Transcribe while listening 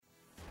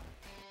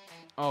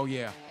Oh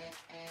yeah.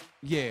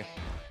 Yeah.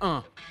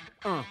 Uh.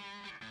 Uh.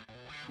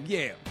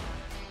 Yeah.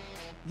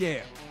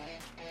 Yeah.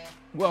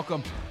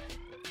 Welcome.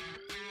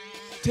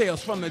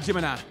 Tales from the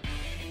Gemini.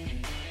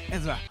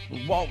 As I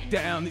walk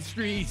down the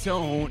streets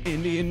on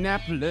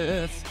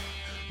Indianapolis,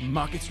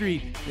 Market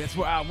Street, that's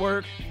where I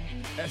work.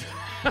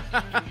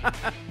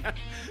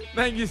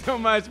 Thank you so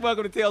much.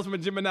 Welcome to Tales from a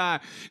Gemini.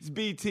 It's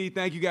BT.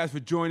 Thank you guys for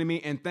joining me,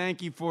 and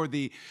thank you for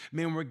the,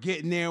 man, we're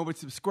getting there with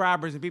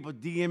subscribers and people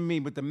DM me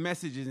with the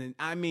messages, and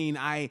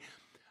I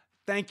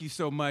thank you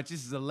so much.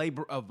 This is a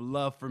labor of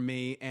love for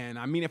me, and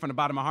I mean it from the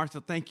bottom of my heart. So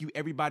thank you,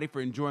 everybody,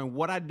 for enjoying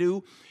what I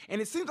do.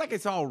 And it seems like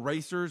it's all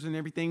racers and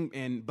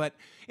everything, but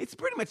it's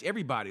pretty much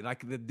everybody.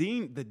 Like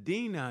Dean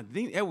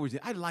Edwards.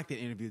 I like that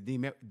interview,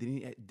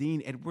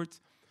 Dean Edwards.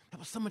 That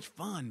was so much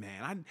fun,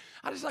 man.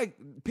 I just like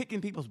picking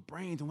people's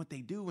brains and what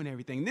they do and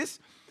everything.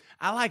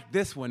 I like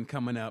this one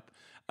coming up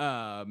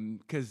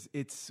because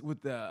it's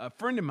with a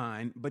friend of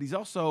mine, but he's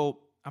also,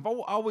 I've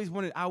always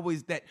wanted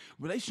that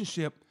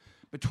relationship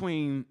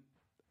between,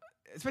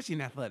 especially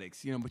in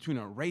athletics, between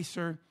a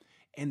racer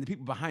and the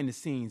people behind the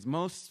scenes,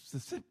 most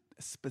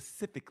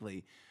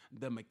specifically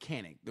the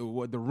mechanic, the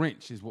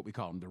wrench is what we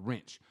call him, the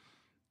wrench.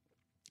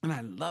 And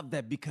I love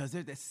that because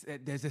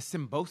there's a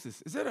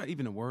symbiosis. Is that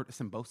even a word, a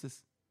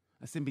symbiosis?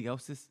 A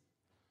symbiosis?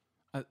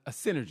 A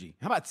synergy.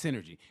 How about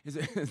synergy? There's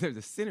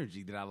a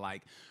synergy that I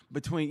like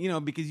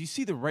between, because you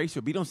see the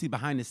racer, but you don't see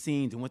behind the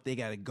scenes and what they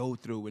got to go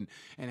through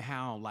and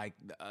how,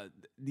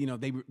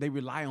 they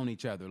rely on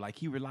each other. Like,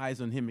 he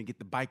relies on him to get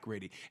the bike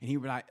ready, and he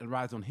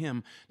relies on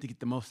him to get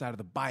the most out of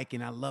the bike,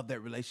 and I love that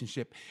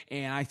relationship.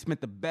 And I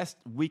spent the best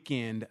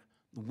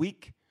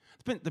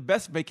spent the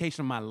best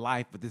vacation of my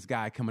life with this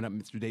guy coming up,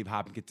 Mr. Dave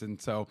Hopkinson.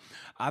 So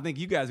I think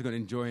you guys are going to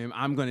enjoy him.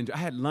 I'm going to enjoy. I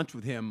had lunch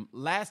with him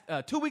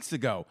 2 weeks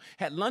ago.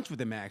 Had lunch with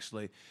him,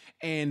 actually.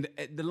 And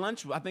the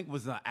lunch, I think,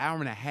 was an hour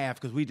and a half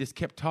because we just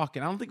kept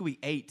talking. I don't think we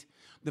ate.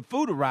 The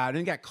food arrived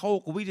and it got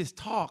cold. We just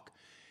talked.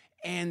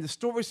 And the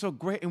story's so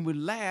great, and we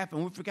laugh,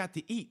 and we forgot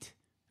to eat.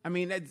 I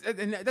mean,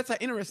 that's how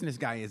interesting this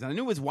guy is. And I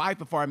knew his wife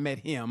before I met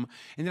him,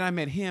 and then I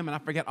met him, and I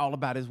forgot all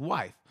about his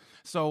wife.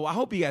 So I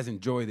hope you guys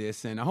enjoy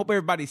this, and I hope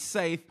everybody's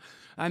safe.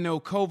 I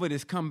know COVID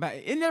has come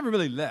back. It never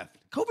really left.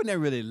 COVID never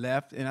really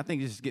left, and I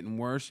think it's just getting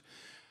worse.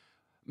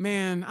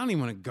 Man, I don't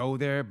even want to go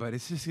there, but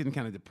it's just getting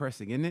kind of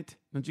depressing, isn't it?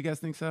 Don't you guys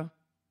think so?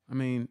 I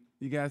mean,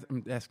 you guys,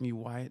 I'm asking you,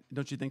 Wyatt,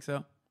 don't you think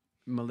so?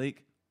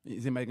 Malik,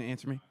 is anybody going to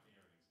answer me?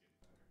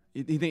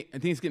 You think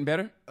it's getting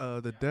better?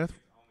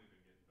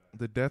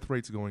 The death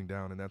rate's going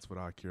down, and that's what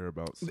I care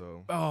about.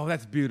 So, oh,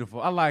 that's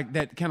beautiful. I like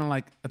that, kind of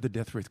like the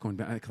death rate's going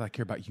down because I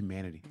care about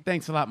humanity.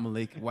 Thanks a lot,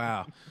 Malik.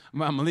 Wow.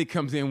 Malik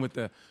comes in with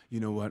you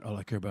know what? All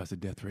I care about is the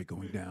death rate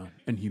going down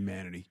and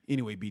humanity.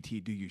 Anyway, BT,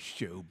 do your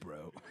show,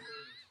 bro.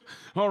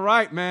 All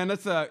right, man.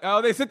 Let's.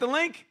 Oh, they sent the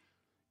link.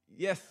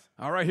 Yes.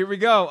 All right, here we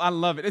go. I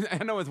love it.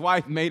 I know his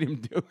wife made him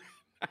do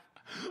it.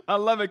 I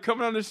love it.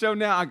 Coming on the show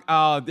now.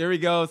 Oh, there he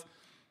goes.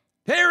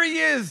 There he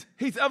is.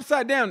 He's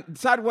upside down,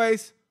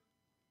 sideways.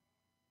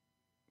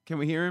 Can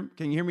we hear him?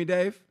 Can you hear me,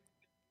 Dave?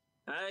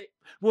 Hey.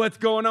 What's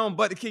going on,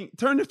 buddy? Can you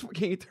turn this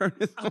way?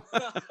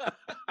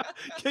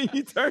 Can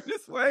you turn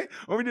this way?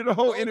 Or we did a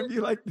whole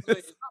interview like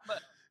this.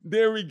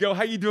 There we go.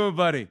 How you doing,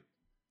 buddy?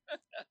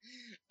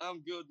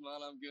 I'm good, man.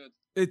 I'm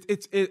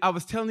good. I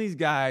was telling these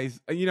guys,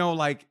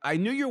 I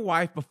knew your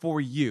wife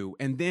before you,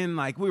 and then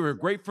we were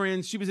great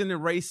friends. She was into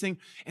racing,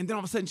 and then all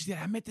of a sudden she said,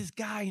 I met this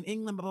guy in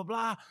England, blah,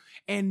 blah, blah.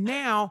 And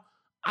now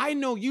I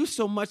know you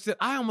so much that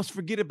I almost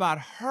forget about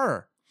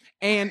her.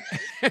 And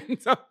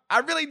so I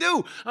really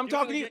do. I'm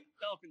talking to you.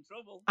 In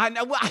trouble. I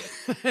know.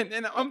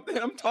 And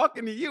I'm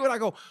talking to you, and I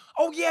go,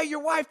 "Oh yeah,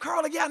 your wife,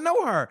 Carla. Yeah, I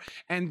know her."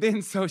 And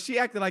then so she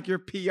acted like your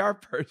PR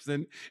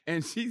person,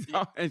 and she's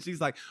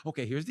like,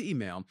 "Okay, here's the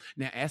email.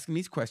 Now asking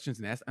these questions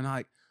and I'm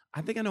like,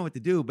 I think I know what to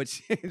do." But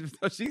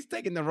she's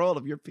taking the role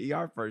of your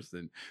PR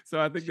person. So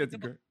I think that's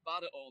great.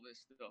 Bad at all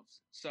this stuff,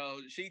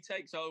 so she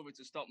takes over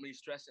to stop me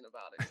stressing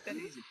about it. It's dead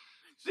easy.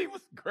 She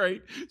was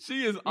great.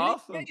 She is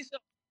awesome.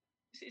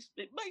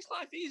 It makes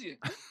life easier.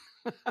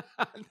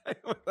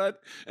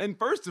 And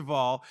first of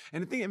all,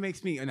 and the thing that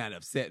makes me not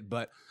upset,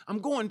 but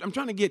I'm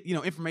trying to get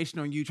information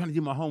on you, trying to do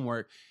my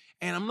homework,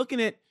 and I'm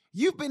looking at,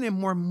 you've been in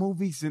more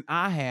movies than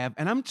I have,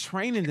 and I'm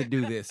training to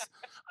do this.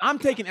 I'm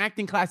taking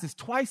acting classes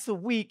twice a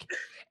week,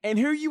 and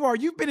here you are.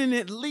 You've been in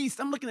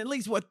I'm looking at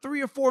least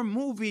 3 or 4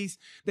 movies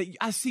that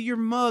I see your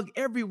mug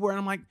everywhere, and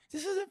I'm like,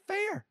 this isn't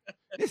fair.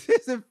 This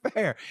isn't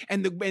fair.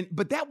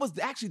 But that was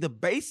actually the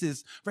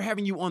basis for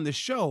having you on the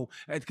show,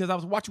 because I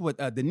was watching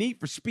the Need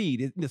for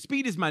Speed. The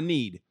Speed is my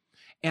need,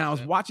 and I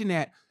was watching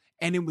that,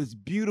 and it was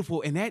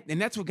beautiful, and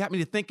that's what got me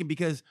to thinking,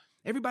 because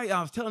everybody,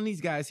 I was telling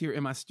these guys here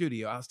in my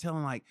studio, I was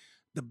telling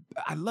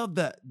I love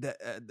the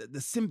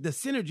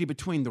synergy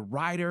between the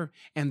rider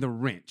and the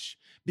wrench,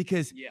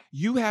 because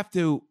you have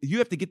to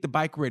get the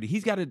bike ready.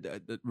 He's got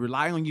to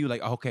rely on you,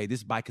 like, okay,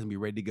 this bike is gonna be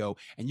ready to go,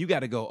 and you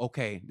got to go,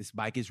 okay, this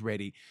bike is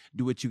ready.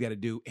 Do what you got to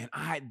do, and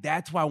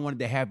that's why I wanted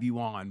to have you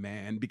on,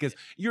 man, because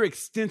your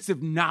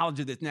extensive knowledge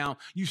of this. Now,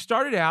 you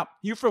started out.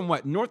 You're from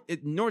what,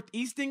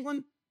 northeast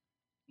England?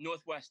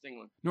 Northwest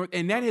England.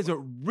 And that is a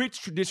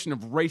rich tradition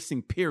of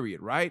racing,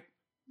 period, right?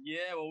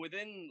 Yeah, well,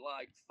 within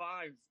like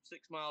 5-6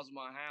 miles of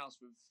my house,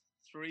 with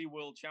 3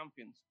 world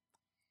champions.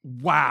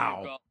 Wow.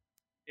 You've got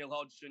Neil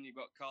Hodgson, you've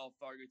got Carl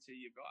Fogarty,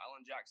 you've got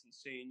Alan Jackson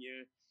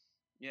Sr.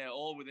 Yeah,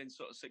 all within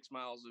sort of 6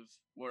 miles of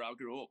where I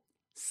grew up.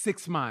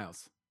 6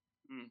 miles.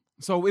 Mm.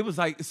 So it was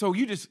like, so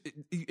you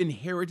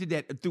inherited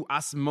that through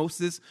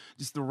osmosis,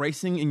 just the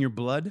racing in your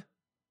blood?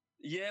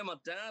 Yeah, my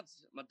dad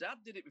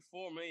did it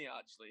before me,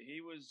 actually.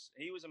 He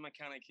was a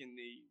mechanic in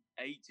the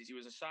 80s. He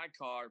was a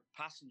sidecar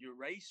passenger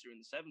racer in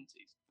the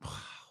 70s. Wow.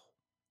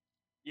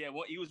 Yeah,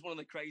 he was one of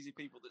the crazy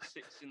people that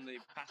sits in the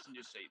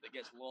passenger seat that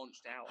gets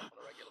launched out on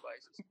a regular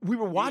basis. We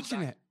were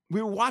watching it.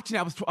 We were watching it.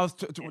 I was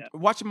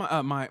watching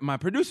my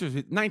producer,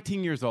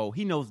 19 years old.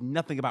 He knows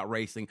nothing about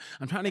racing.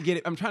 I'm trying to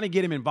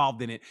get him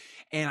involved in it.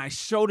 And I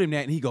showed him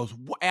that, and he goes,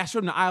 I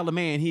showed him the Isle of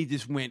Man. He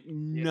just went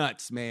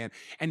nuts, man.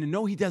 And to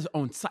know he does it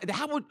on site.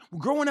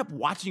 Growing up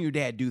watching your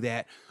dad do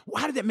that,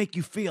 how did that make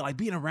you feel, like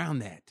being around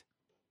that?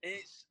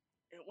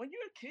 When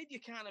you're a kid,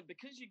 you kind of,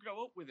 because you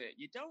grow up with it,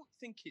 you don't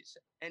think it's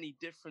any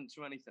different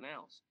to anything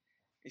else.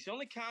 It's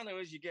only kind of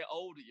as you get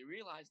older, you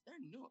realize they're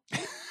nuts.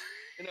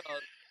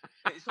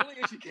 It's only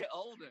as you get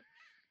older.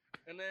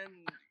 And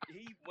then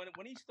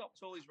when he stopped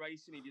all his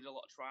racing, he did a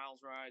lot of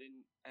trials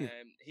riding.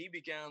 He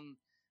began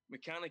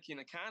mechanicking,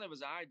 kind of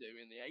as I do,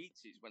 in the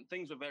 80s, when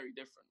things were very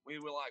different.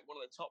 We were like one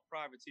of the top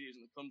privateers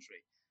in the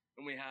country,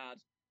 and we had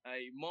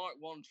a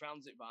Mark I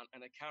transit van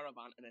and a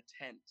caravan and a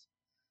tent.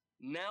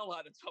 Now,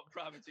 like the top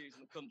privateers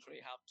in the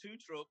country have 2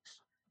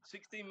 trucks,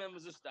 16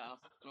 members of staff,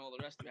 and all the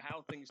rest of it.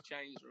 How things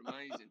changed are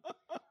amazing.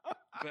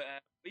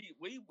 But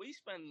we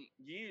spent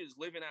years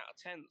living out of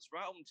tents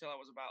right up until I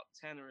was about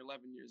 10 or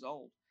 11 years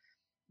old,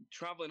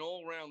 traveling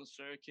all around the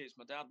circuits.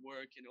 My dad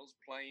working, us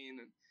playing,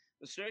 and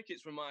the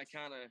circuits were my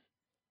kind of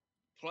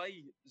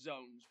play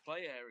zones,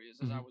 play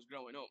areas as I was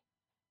growing up.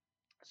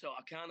 So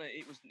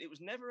it was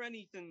never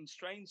anything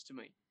strange to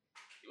me.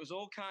 It was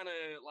all kind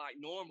of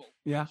like normal,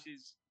 which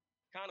is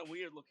kind of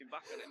weird looking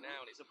back on it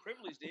now. And it's a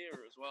privileged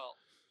era as well,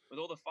 with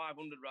all the 500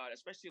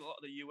 riders, especially a lot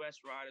of the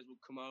US riders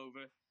would come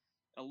over.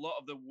 A lot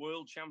of the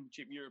World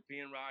Championship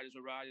European riders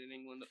were riding in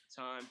England at the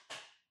time.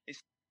 You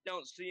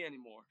don't see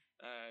anymore,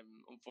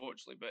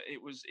 unfortunately. But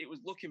it was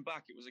looking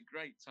back, it was a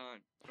great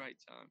time.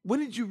 When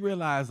did you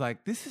realize,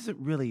 like, this isn't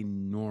really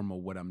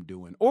normal what I'm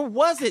doing? Or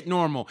was it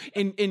normal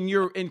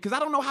because I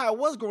don't know how it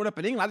was growing up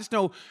in England. I just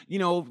know,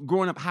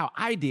 growing up how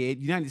I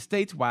did, United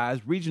States wise,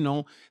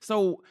 regional.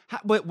 So,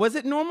 but was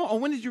it normal? Or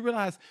when did you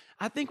realize,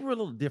 I think we're a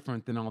little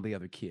different than all the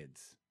other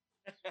kids?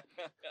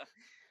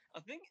 I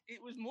think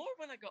it was more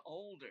when I got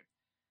older.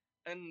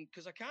 And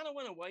because I kind of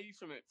went away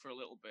from it for a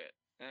little bit,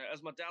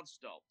 as my dad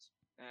stopped.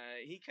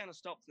 He kind of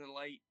stopped in the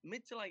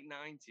mid to late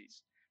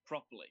 90s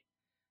properly.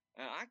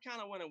 I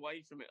kind of went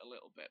away from it a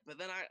little bit, but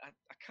then I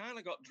kind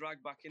of got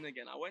dragged back in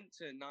again. I went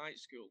to night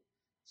school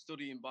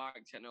studying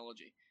bike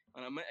technology,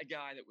 and I met a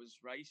guy that was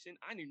racing.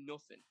 I knew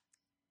nothing.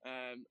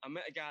 I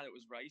met a guy that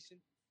was racing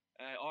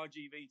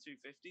RGV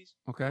 250s.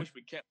 Okay. Which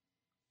we kept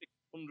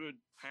 £600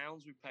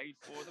 we paid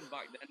for them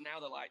back then. Now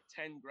they're like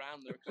 10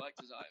 grand. They're a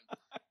collector's item.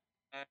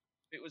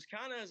 It was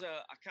kind of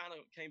I kind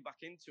of came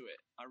back into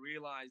it. I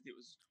realized it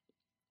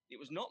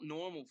was not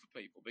normal for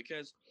people,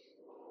 because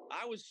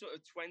I was sort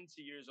of 21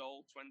 years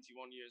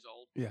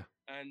old. Yeah.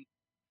 And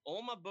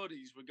all my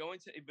buddies were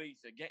going to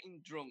Ibiza, getting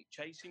drunk,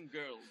 chasing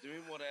girls,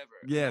 doing whatever.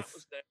 Yes. That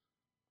was their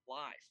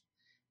life.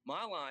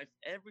 My life,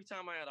 every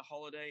time I had a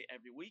holiday,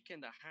 every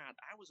weekend I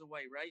was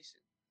away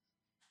racing.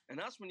 And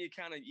that's when you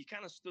kind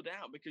of stood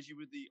out, because you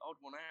were the odd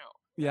one out.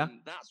 Yeah.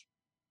 And that's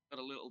a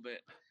little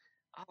bit.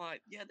 I'm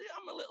like,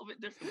 I'm a little bit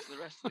different to the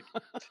rest of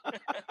the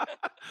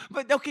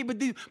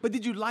but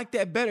did you like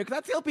that better? Because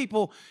I tell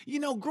people,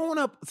 growing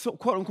up so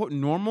quote unquote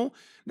normal,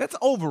 that's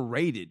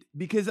overrated.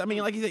 Because I mean,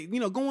 like you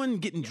said, going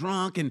getting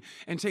drunk and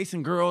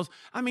chasing girls.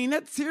 I mean,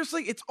 that's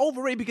seriously, it's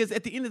overrated, because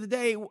at the end of the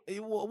day,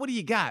 what do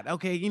you got?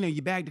 Okay,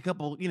 you bagged a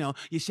couple,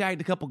 you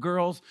shagged a couple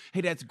girls. Hey,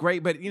 that's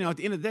great, but at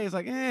the end of the day, it's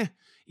like,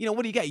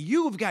 what do you got?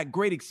 You've got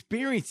great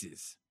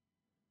experiences.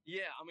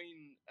 Yeah, I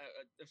mean,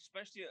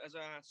 especially as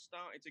I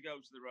started to go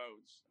to the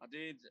roads, I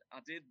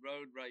did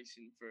road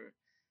racing for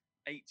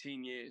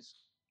 18 years.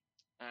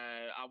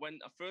 I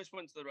first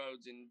went to the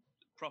roads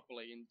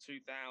properly in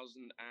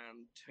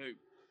 2002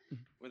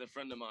 with a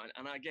friend of mine,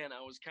 and again,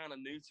 I was kind of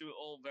new to it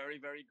all, very,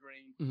 very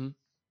green. Mm-hmm.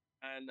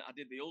 And I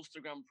did the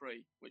Ulster Grand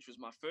Prix, which was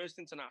my first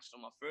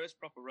international, my first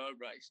proper road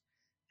race,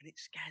 and it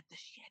scared the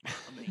shit out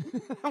of me.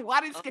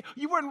 Why did it scare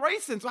you? Weren't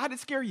racing, so how did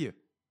it scare you?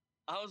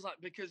 I was like,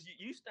 because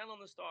you stand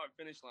on the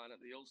start-finish line at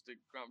the Ulster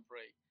Grand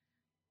Prix,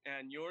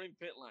 and you're in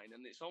pit lane,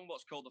 and it's on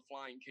what's called the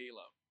Flying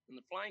Kilo. And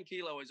the Flying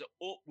Kilo is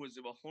upwards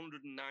of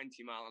 190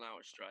 mile an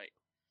hour straight.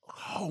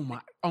 Oh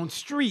my! On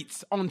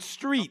streets. Up in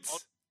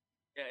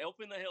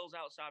the hills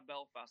outside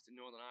Belfast in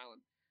Northern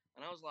Ireland.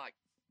 And I was like,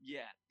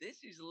 yeah,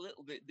 this is a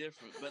little bit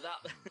different. But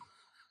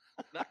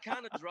that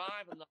kind of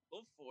drive and that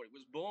love for it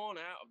was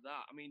born out of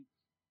that. I mean,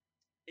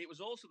 it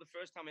was also the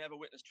first time I ever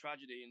witnessed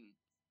tragedy in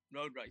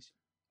road racing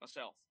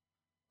myself.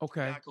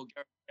 Okay. A guy called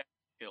Gary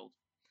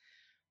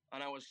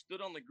and I was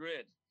stood on the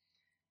grid.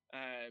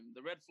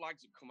 The red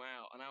flags had come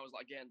out, and I was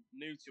like, again,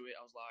 new to it.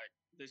 I was like,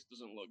 this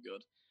doesn't look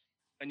good.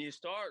 And you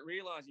start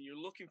realizing you're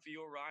looking for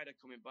your rider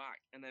coming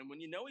back. And then when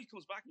you know he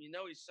comes back and you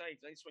know he's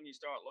safe, that's when you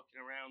start looking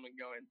around and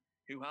going,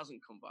 who hasn't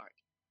come back?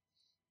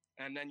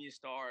 And then your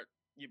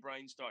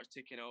brain starts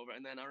ticking over.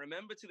 And then I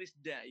remember to this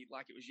day,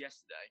 like it was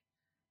yesterday,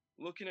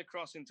 looking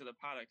across into the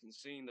paddock and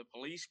seeing the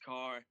police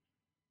car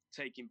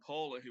taking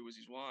Paula, who was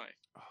his wife.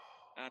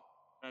 And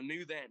I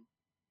knew then,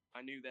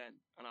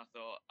 and I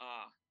thought,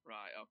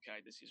 right,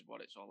 okay, this is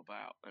what it's all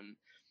about. And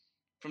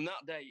from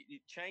that day,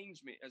 it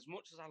changed me. As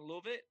much as I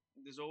love it,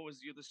 there's always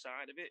the other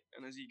side of it.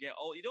 And as you get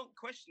old, you don't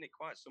question it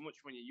quite so much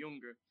when you're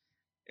younger.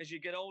 As you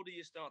get older,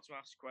 you start to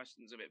ask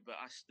questions of it. But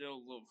I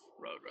still love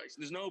road racing.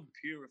 There's no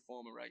purer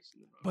form of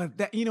racing than road racing. But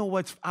that, you know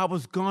what? I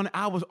was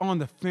on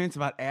the fence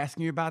about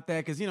asking you about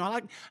that because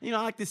I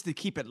like this to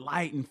keep it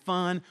light and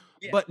fun.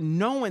 Yeah. But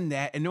knowing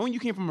that and knowing you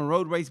came from a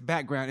road race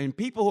background, and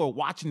people who are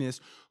watching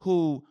this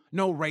who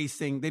know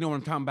racing, they know what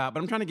I'm talking about. But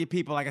I'm trying to get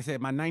people, like I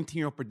said, my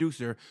 19-year-old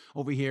producer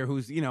over here,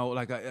 who's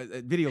like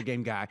a video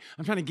game guy.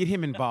 I'm trying to get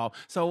him involved.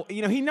 So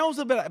he knows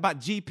a bit about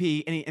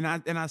GP,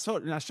 and I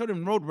showed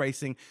him road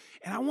racing,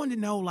 and I wanted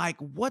to know like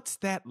what's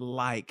that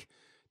like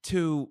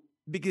to.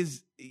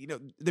 Because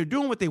they're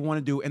doing what they want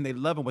to do and they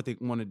love what they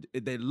want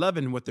to. They're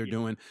loving what they're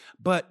doing,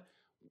 but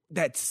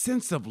that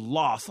sense of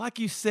loss, like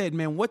you said,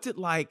 man, what's it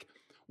like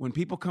when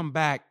people come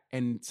back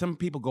and some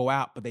people go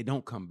out but they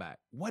don't come back?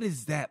 What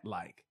is that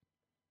like?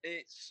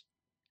 It's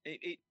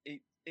an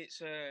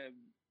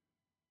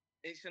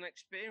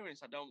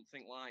experience I don't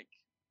think like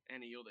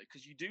any other,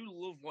 because you do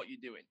love what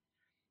you're doing.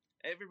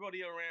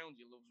 Everybody around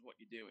you loves what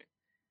you're doing.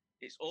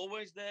 It's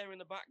always there in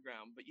the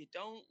background, but you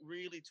don't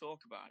really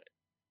talk about it.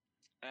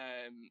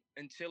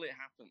 Until it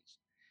happens.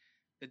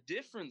 The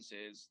difference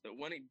is that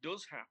when it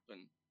does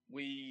happen,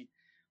 we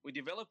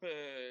develop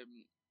a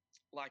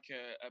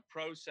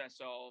process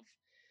of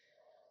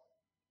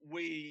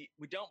we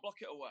don't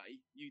block it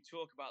away. You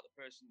talk about the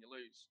person you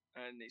lose,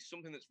 and it's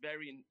something that's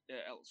very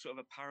sort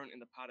of apparent in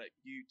the paddock.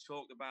 You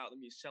talk about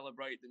them, you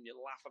celebrate them, you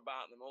laugh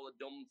about them, all the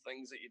dumb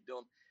things that you've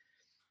done.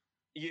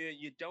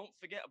 You don't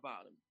forget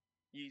about them.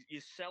 You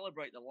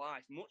celebrate the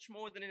life much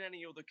more than in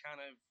any other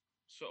kind of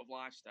sort of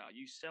lifestyle.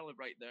 You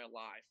celebrate their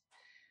life,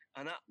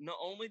 and that not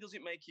only does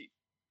it make you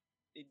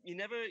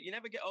never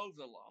get over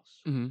the loss,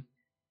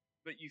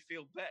 but you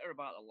feel better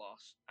about the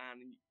loss,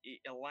 and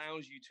it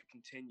allows you to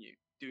continue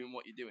doing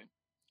what you're doing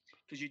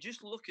because you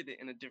just look at it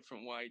in a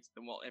different way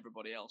than what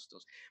everybody else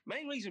does.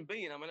 Main reason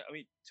being, I mean,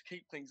 to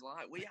keep things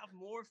light, we have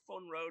more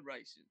fun road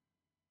racing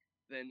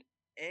than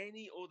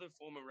any other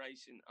form of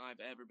racing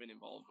I've ever been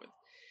involved with.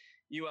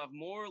 You have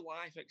more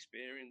life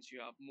experience, you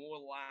have more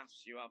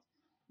laughs, you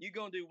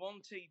go and do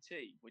one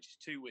TT, which is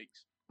 2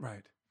 weeks.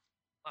 Right.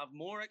 Have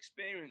more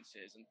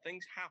experiences and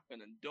things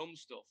happen and dumb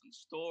stuff and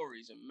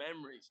stories and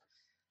memories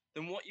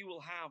than what you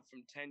will have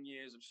from 10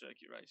 years of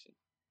circuit racing.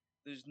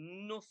 There's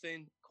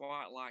nothing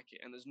quite like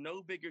it, and there's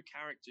no bigger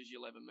characters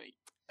you'll ever meet.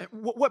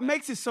 What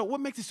makes it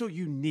so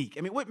unique?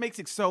 I mean, what makes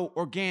it so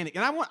organic?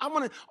 And I'm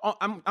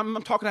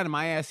talking out of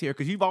my ass here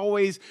because you've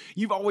always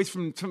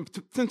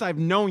since I've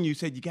known you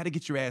said you got to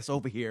get your ass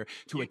over here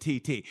to a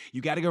TT.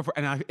 You got to go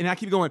and I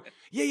keep going.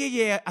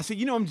 Yeah. I said,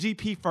 I'm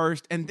GP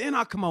first, and then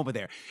I'll come over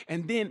there.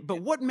 And then,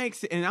 but what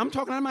makes it? And I'm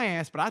talking out of my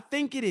ass, but I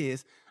think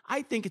it's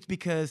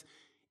because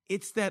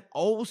it's that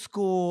old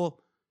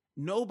school.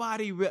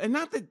 Nobody really, and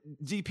not that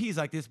GP is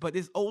like this, but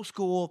this old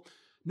school.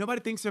 Nobody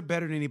thinks they're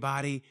better than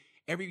anybody.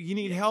 You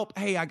need help.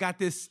 Hey, I got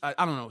this,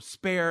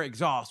 spare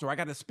exhaust, or I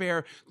got a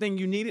spare thing.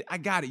 You need it. I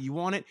got it. You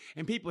want it?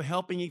 And people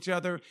helping each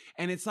other.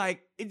 And it's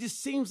like, it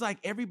just seems like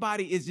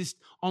everybody is just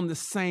on the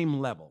same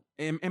level.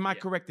 Am I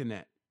correct in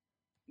that?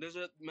 There's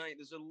a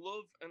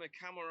love and a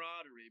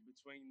camaraderie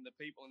between the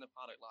people in the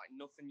paddock like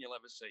nothing you'll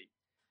ever see.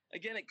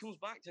 Again, it comes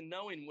back to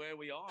knowing where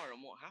we are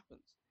and what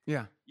happens.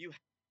 Yeah. You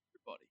help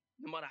everybody.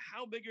 No matter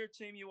how big a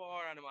team you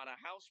are, and no matter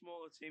how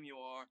small a team you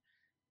are,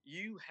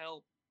 you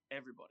help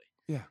everybody.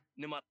 Yeah.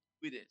 No matter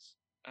who it is.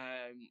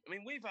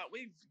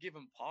 We've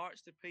given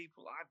parts to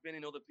people. I've been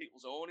in other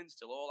people's awnings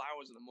till all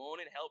hours of the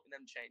morning, helping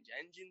them change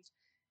engines.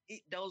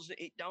 It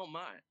don't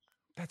matter.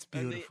 That's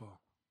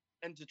beautiful.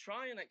 And to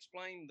try and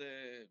explain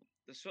the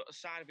sort of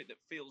side of it that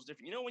feels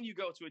different. When you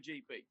go to a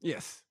GP.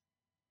 Yes.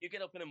 You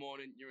get up in the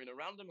morning, you're in a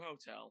random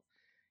hotel,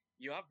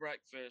 you have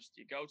breakfast,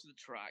 you go to the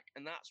track,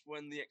 and that's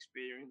when the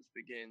experience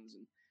begins.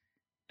 And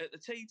at the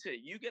TT,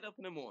 you get up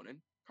in the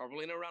morning,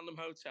 probably in a random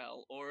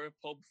hotel or a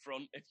pub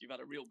front if you've had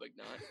a real big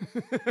night.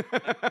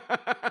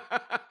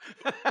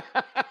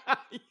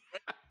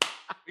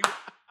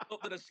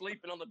 Up that are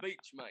sleeping on the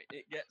beach, mate.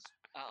 It gets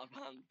out of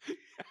hand.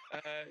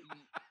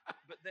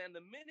 But then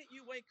the minute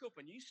you wake up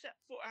and you set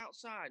foot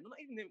outside, not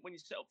even when you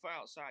set foot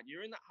outside,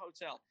 you're in that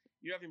hotel,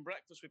 you're having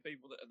breakfast with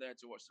people that are there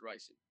to watch the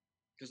racing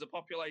because the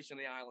population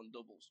of the island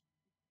doubles.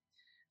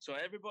 So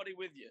everybody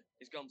with you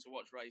is gone to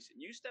watch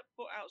racing. You step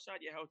foot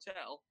outside your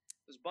hotel,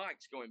 there's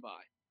bikes going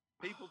by.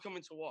 People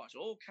coming to watch,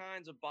 all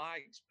kinds of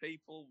bikes,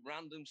 people,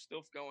 random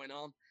stuff going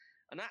on.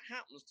 And that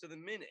happens to the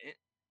minute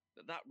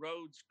that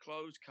road's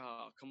closed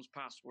car comes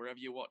past wherever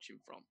you're watching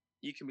from.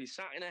 You can be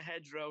sat in a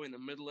hedgerow in the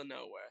middle of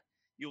nowhere.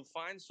 You'll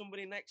find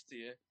somebody next to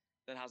you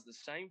that has the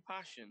same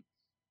passion,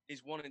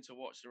 is wanting to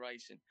watch the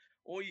racing.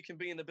 Or you can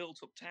be in the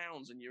built-up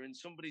towns and you're in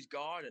somebody's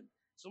garden.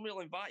 Somebody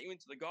will invite you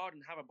into the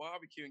garden, have a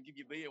barbecue, and give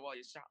you beer while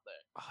you're sat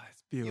there. Oh,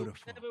 that's beautiful.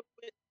 You'll never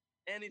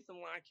anything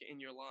like it in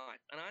your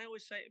life. And I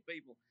always say to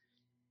people,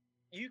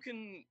 you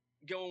can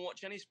go and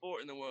watch any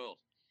sport in the world,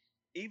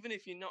 even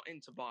if you're not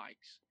into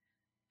bikes.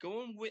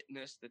 Go and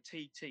witness the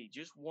TT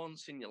just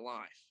once in your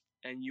life,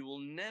 and you will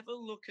never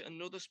look at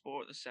another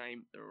sport the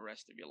same the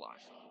rest of your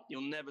life.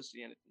 You'll never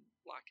see anything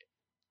like it.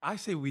 I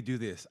say we do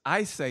this.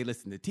 I say,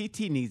 listen, the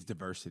TT needs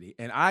diversity.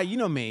 And you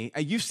know me,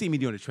 you've seen me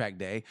doing a track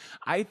day.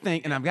 I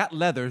think, and I've got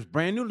leathers,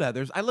 brand new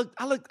leathers. I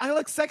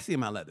look sexy in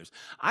my leathers.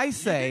 I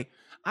say,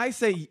 I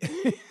say,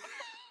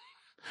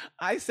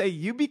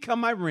 you become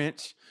my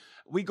wrench.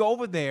 We go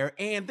over there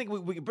and think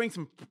we could bring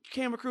some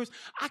camera crews.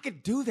 I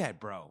could do that,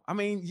 bro. I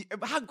mean,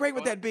 how great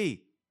would that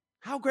be?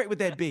 How great would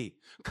that be?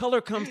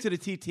 Color comes to the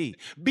TT.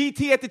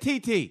 BT at the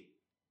TT.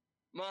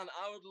 Man,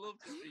 I would love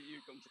to see you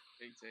come to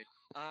the TT.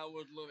 I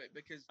would love it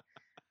because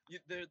you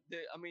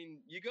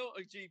go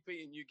to a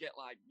GP and you get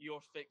like your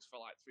fix for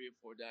like 3 or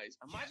 4 days.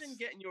 Imagine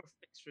getting your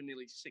fix for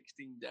nearly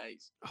 16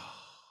 days.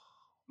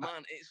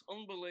 Man, it's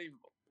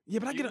unbelievable. Yeah,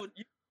 but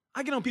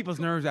I get on people's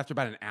nerves after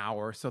about an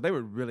hour, so they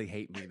would really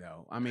hate me,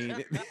 though. I mean,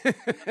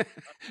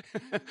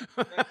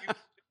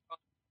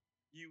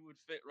 you would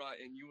fit right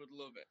in. You would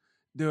love it.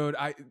 Dude,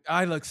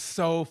 I look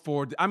so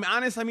forward to, I mean,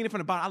 honestly, I mean it from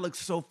the bottom. I look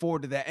so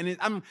forward to that. And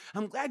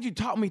I'm glad you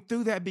taught me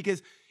through that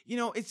because, you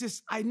know, it's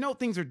just, I know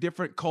things are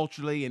different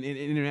culturally and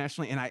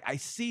internationally, and I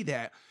see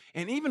that.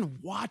 And even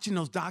watching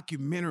those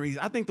documentaries,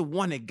 I think the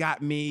one that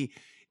got me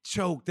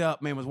choked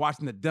up, man, was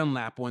watching the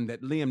Dunlap one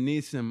that Liam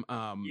Neeson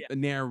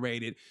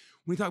narrated.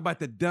 When we talk about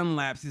the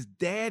Dunlaps, his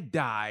dad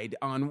died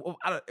on,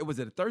 was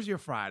it a Thursday or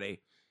Friday?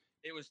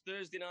 It was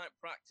Thursday night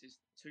practice,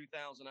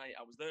 2008.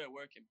 I was there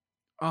working.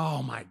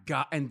 Oh my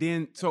God. And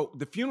then, so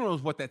the funeral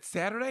was what, that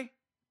Saturday?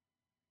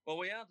 Well,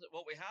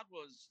 what we had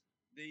was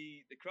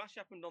the crash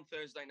happened on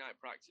Thursday night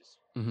practice.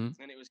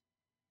 Mm-hmm. And it was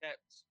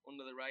kept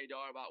under the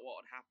radar about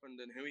what had happened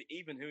and who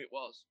it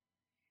was.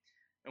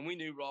 And we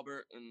knew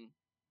Robert and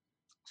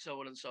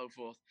so on and so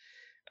forth.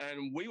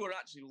 And we were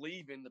actually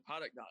leaving the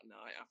paddock that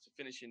night after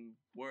finishing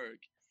work.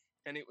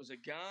 And it was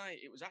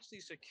actually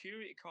a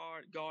security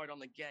guard on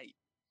the gate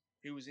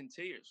who was in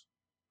tears.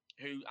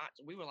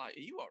 We were like,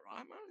 are you all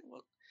right, man?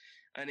 What?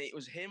 And it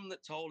was him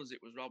that told us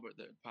it was Robert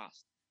that had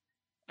passed.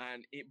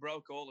 And it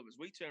broke all of us.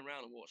 We turned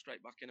around and walked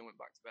straight back in and went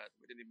back to bed.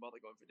 We didn't even bother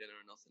going for dinner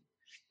or nothing.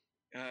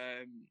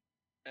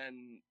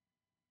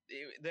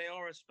 They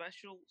are a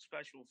special,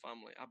 special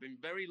family. I've been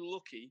very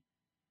lucky,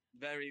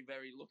 very,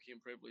 very lucky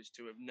and privileged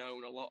to have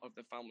known a lot of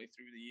the family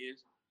through the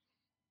years.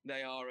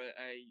 They are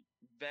a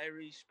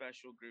very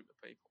special group of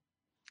people.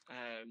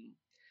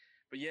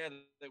 But yeah,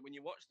 when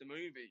you watch the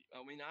movie,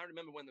 I mean, I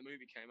remember when the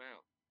movie came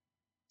out,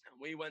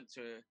 and we went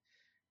to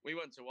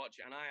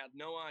watch it, and I had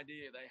no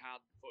idea they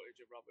had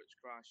footage of Robert's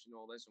crash and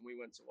all this, and we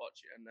went to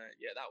watch it, and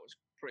that was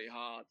pretty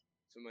hard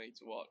for me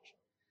to watch.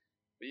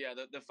 But yeah,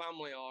 the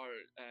family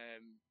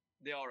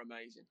they are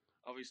amazing.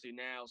 Obviously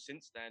now,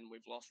 since then,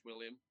 we've lost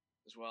William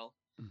as well.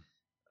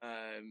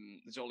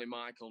 There's only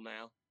Michael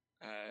now.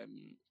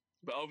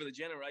 But over the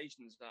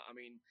generations,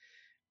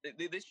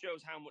 this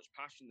shows how much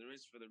passion there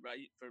is for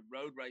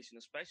road racing,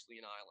 especially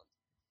in Ireland.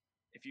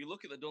 If you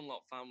look at the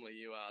Dunlop family,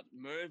 you had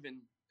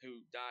Mervyn, who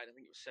died, I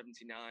think it was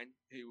 79,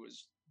 who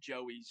was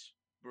Joey's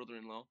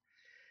brother-in-law.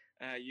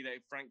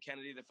 Frank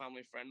Kennedy, the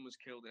family friend, was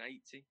killed in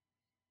 80.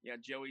 You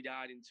had Joey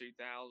died in 2000,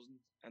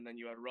 and then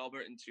you had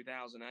Robert in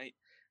 2008,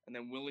 and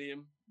then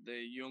William, the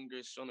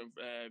younger son of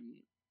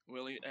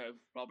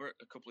Robert,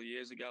 a couple of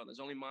years ago. There's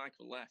only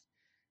Michael left.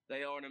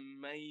 They are an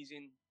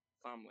amazing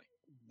family.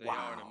 They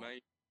are an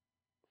amazing.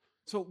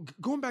 So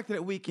going back to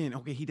that weekend,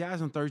 okay, he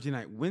dies on Thursday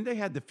night. When they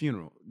had the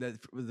funeral,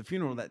 was the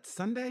funeral that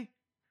Sunday?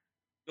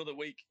 Another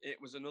week. It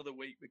was another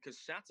week because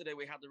Saturday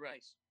we had the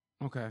race.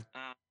 Okay.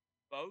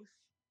 Both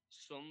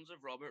sons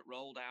of Robert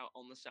rolled out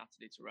on the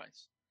Saturday to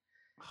race.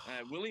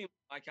 William's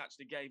bike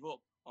actually gave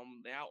up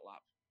on the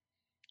outlap,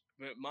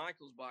 but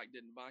Michael's bike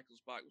didn't.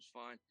 Michael's bike was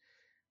fine.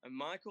 And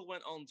Michael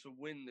went on to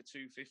win the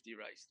 250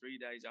 race 3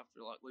 days after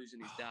losing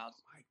his dad.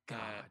 Oh my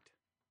God.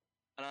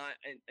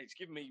 And it's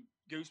giving me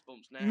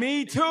goosebumps now.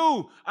 Me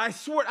too. I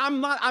swear,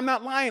 I'm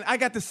not lying. I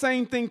got the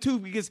same thing too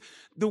because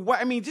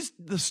just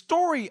the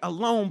story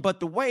alone, but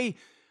the way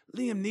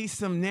Liam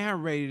Neeson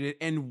narrated it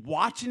and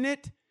watching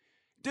it,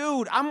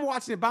 dude, I'm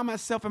watching it by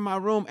myself in my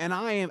room and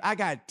I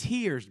got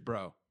tears,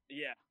 bro.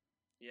 Yeah.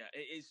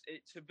 It is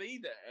to be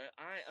there.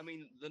 I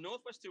mean, the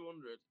Northwest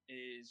 200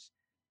 is.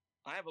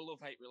 I have a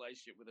love-hate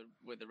relationship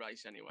with the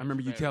race anyway. I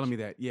remember you telling me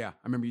that. Yeah,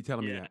 I remember you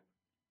telling me that.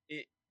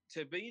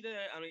 To be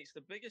there, I mean, it's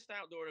the biggest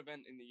outdoor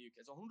event in the UK.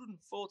 It's 145,000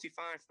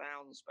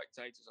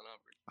 spectators on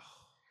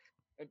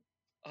average.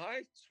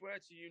 I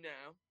swear to you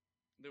now,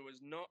 there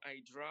was not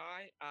a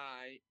dry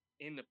eye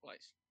in the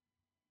place.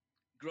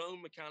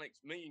 Grown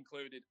mechanics, me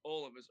included,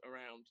 all of us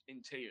around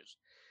in tears.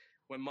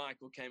 when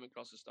Michael came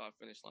across the start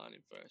finish line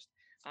in first.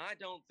 I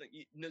don't think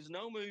there's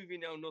no movie,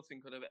 no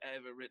nothing could have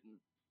ever written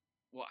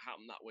what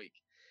happened that week.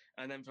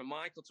 And then for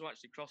Michael to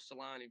actually cross the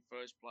line in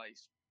first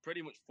place,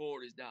 pretty much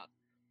for his dad,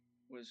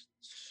 was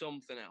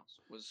something else.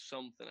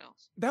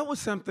 That was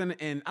something,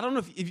 and I don't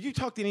know if you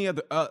talked to any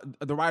other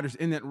the riders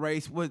in that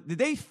race. Did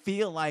they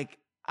feel like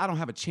I don't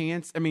have a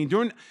chance? I mean,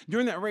 during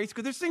that race,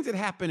 because there's things that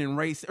happen in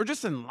race or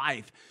just in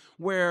life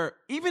where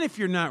even if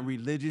you're not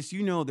religious,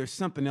 you know there's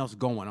something else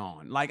going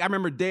on. Like I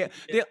remember Dale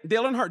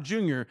Earnhardt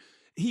Jr.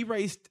 He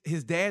raced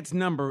his dad's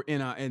number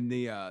in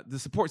the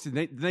supports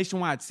the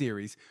Nationwide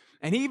series,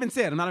 and he even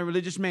said, "I'm not a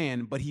religious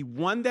man," but he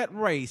won that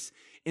race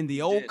in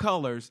the old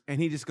colors,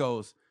 and he just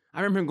goes. I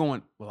remember him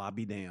going, "Well, I'll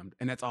be damned,"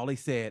 and that's all he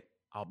said.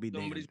 I'll be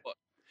damned.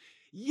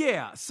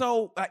 Yeah.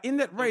 So in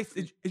that race,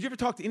 did you ever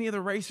talk to any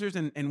other racers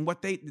and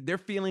what they're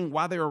feeling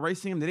while they were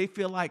racing him? Did they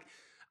feel like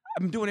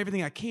I'm doing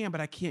everything I can, but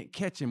I can't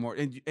catch him? Or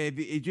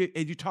did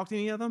you talk to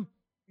any of them?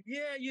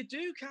 Yeah, you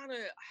do kind of.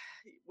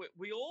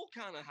 We all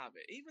kind of have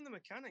it. Even the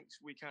mechanics,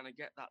 we kind of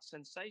get that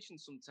sensation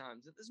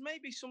sometimes that there's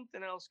maybe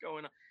something else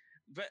going on.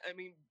 But I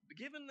mean,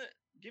 given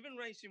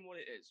racing what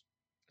it is,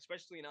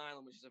 especially in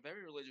Ireland, which is a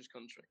very religious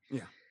country.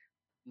 Yeah.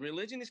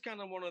 Religion is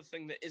kind of one of the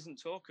things that isn't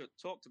talked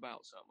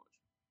about so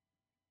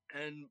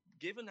much. And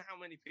given how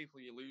many people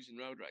you lose in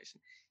road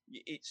racing,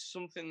 it's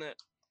something that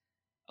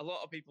a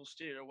lot of people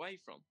steer away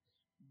from.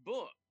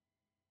 But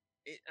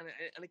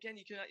and again,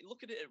 you can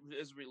look at it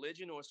as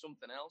religion or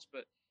something else,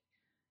 but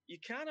you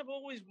kind of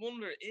always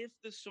wonder if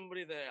there's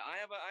somebody there.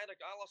 I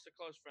lost a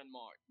close friend,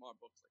 Mark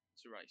Buckley,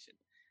 to racing,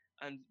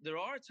 and there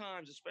are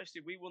times,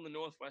 especially we won the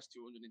Northwest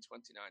 200 in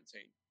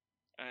 2019,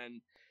 and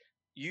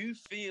you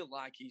feel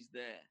like he's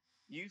there.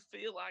 You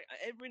feel like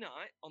every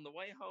night on the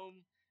way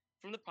home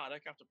from the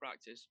paddock after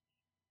practice,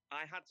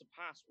 I had to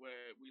pass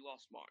where we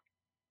lost Mark.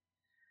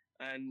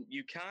 And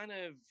you kind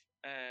of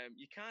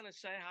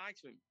say hi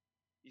to him.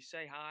 You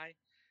say hi,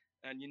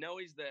 and you know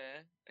he's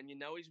there, and you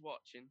know he's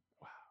watching.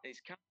 Wow.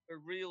 It's kind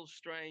of a real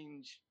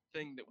strange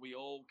thing that we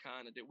all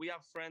kind of do. We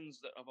have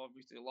friends that have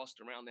obviously lost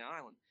around the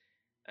island.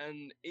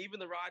 And even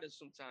the riders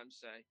sometimes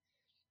say,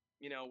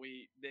 you know,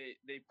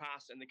 they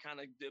pass and they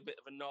kind of do a bit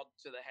of a nod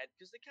to the head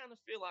because they kind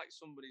of feel like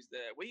somebody's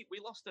there. We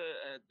lost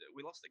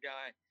a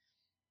guy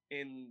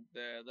in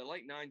the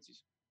late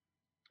 90s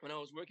when I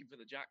was working for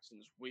the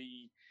Jacksons.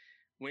 We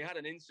had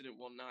an incident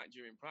one night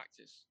during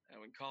practice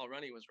when Carl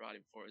Rennie was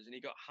riding for us, and he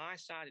got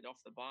high-sided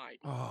off the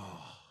bike.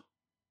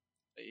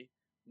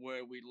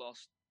 Where we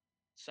lost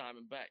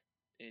Simon Beck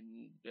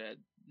in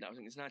I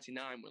think it's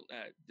 99.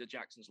 The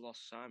Jacksons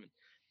lost Simon,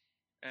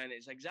 and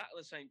it's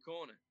exactly the same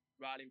corner.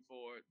 Riding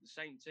for the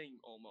same team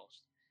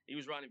almost. He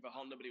was riding for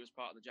Honda, but he was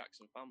part of the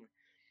Jackson family.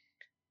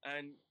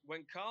 And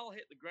when Carl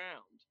hit the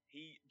ground,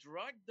 he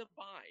dragged the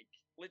bike.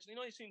 Literally, you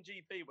know, you've seen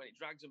GP when he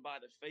drags him by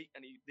the feet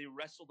and they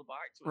wrestle the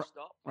bike to a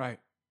stop? Right.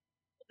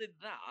 He did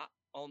that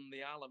on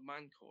the Isle of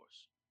Man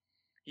course.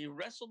 He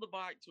wrestled the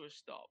bike to a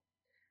stop,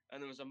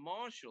 and there was a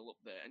marshal up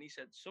there, and he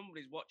said,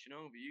 "Somebody's watching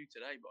over you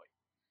today, boy."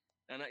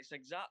 And that's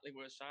exactly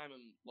where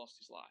Simon lost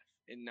his life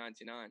in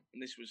 99. And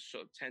this was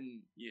sort of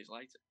 10 years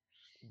later.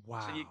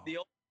 Wow. So they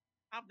all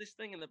have this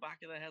thing in the back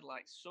of their head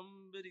like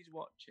somebody's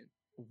watching.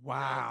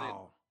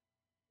 Wow.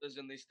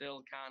 And they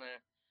still kind of,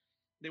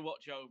 they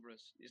watch over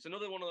us. It's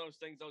another one of those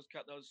things, those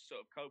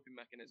sort of coping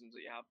mechanisms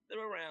that you have.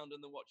 They're around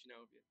and they're watching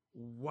over you.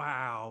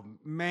 Wow,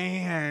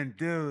 man,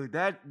 dude,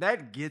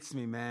 that gets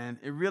me, man.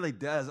 It really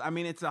does. I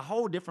mean, it's a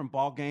whole different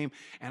ball game,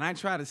 and I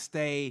try to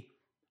stay.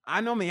 I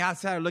know I'm the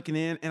outsider looking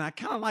in, and I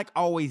kind of like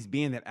always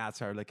being that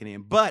outsider looking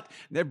in. But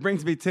that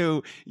brings me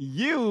to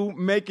you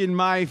making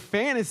my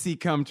fantasy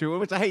come true,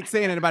 which I hate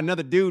saying it about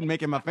another dude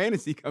making my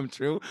fantasy come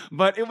true.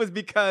 But it was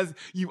because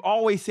you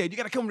always said, you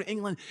got to come to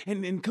England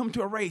and come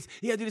to a race.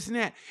 You got to do this and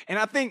that. And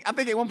I think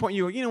at one point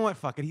you were, you know what,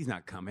 fuck it, he's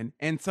not coming.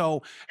 And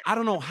so I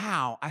don't know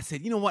how. I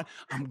said, you know what,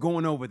 I'm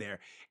going over there.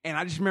 And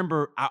I just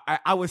remember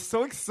I was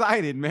so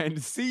excited, man,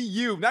 to see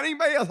you. Not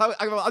anybody else.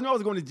 I knew I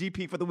was going to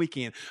GP for the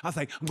weekend. I was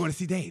like, I'm going to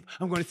see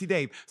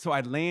Dave. So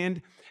I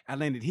landed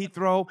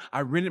Heathrow.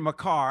 I rented my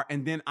car,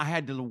 and then I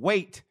had to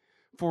wait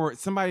for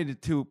somebody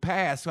to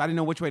pass. So I didn't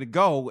know which way to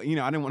go. You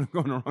know, I didn't want to go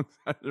on the wrong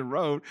side of the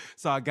road.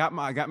 So I got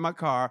my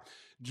car,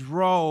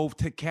 drove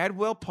to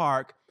Cadwell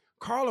Park.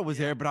 Carla was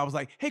there, but I was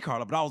like, hey,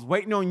 Carla, but I was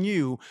waiting on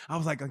you. I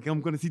was like, okay,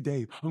 I'm going to see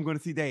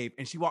Dave.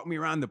 And she walked me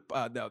around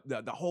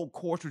the whole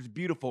course, which was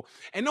beautiful.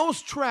 And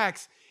those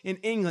tracks in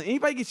England,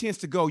 anybody get a chance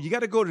to go, you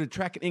got to go to the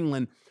track in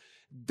England.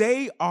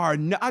 They are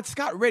nuts.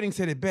 Scott Redding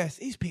said it best.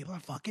 These people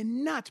are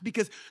fucking nuts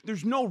because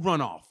there's no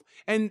runoff.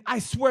 And I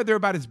swear they're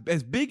about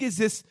as big as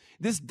this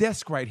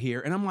desk right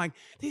here. And I'm like,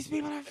 these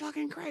people are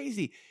fucking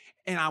crazy.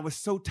 And I was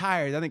so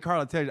tired. I think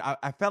Carla tell you,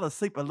 I fell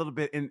asleep a little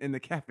bit in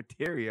the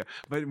cafeteria.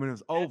 But when it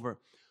was over,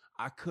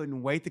 I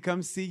couldn't wait to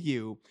come see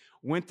you.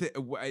 We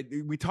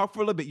talked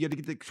for a little bit. You had to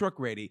get the truck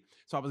ready.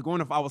 So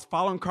I was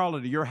following Carla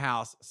to your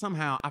house.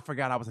 Somehow I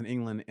forgot I was in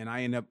England, and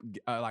I ended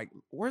up like,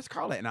 where's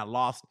Carla? And I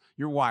lost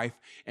your wife.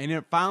 And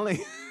then finally,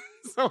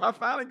 so I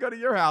finally go to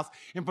your house.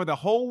 And for the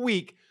whole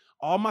week,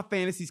 all my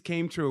fantasies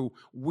came true.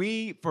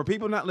 For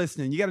people not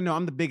listening, you got to know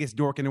I'm the biggest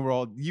dork in the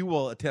world. You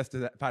will attest to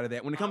that part of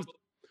that. When it comes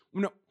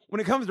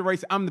to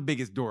racing, I'm the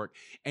biggest dork.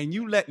 And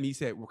you let me, you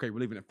said, okay, we're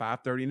leaving at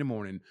 5:30 in the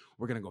morning.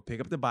 We're going to go pick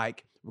up the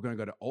bike. We're going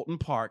to go to Alton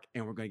Park,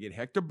 and we're going to get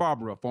Hector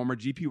Barbera, a former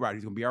GP rider.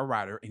 He's going to be our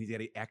rider, and he's got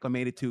to get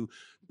acclimated to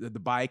the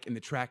bike and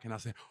the track. And I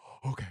said,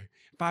 okay,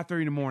 5:30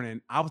 in the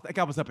morning. I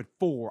was up at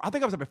 4. I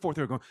think I was up at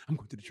 4:30 going, I'm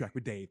going to the track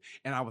with Dave.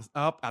 And I was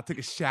up. I took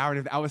a shower,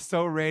 and I was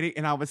so ready,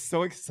 and I was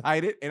so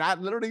excited. And I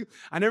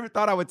never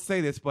thought I would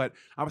say this, but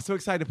I was so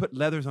excited to put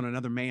leathers on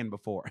another man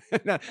before.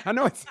 I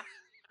know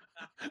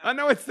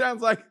it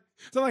sounds like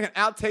an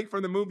outtake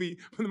from the movie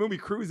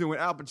Cruising with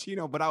Al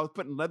Pacino, but I was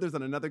putting leathers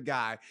on another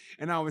guy,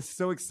 and I was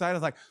so excited. I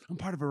was like, I'm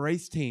part of a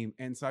race team.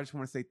 And so I just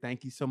want to say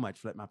thank you so much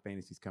for letting my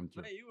fantasies come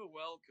true. Hey, you were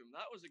welcome.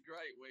 That was a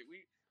great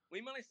week. We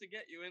managed to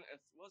get you into,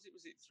 was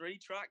it 3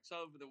 tracks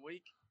over the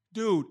week?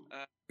 Dude,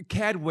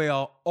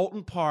 Cadwell,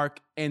 Alton Park,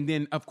 and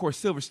then, of course,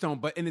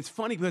 Silverstone. And it's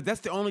funny because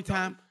that's the only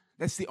time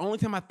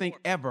I think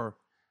ever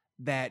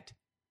that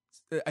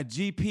a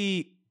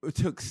GP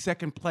took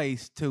second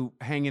place to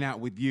hanging out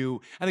with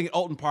you. I think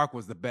Alton Park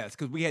was the best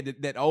because we had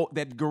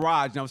that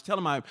garage. And I was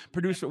telling my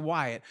producer,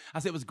 Wyatt, I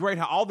said it was great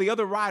how all the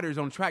other riders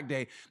on track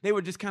day, they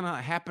were just kind of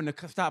happen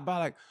to stop by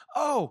like,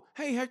 oh,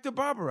 hey, Hector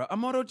Barbera, a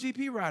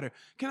MotoGP rider.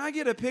 Can I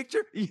get a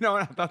picture? And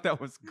I thought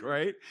that was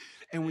great.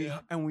 And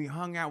we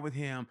hung out with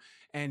him.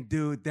 And,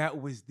 dude,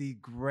 that was the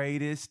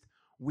greatest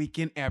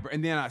weekend ever.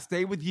 And then I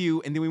stayed with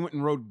you, and then we went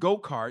and rode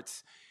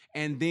go-karts.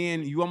 And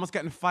then you almost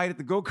got in a fight at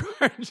the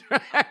go-kart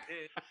track.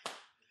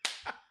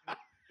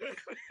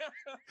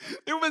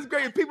 It was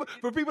great.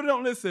 For people that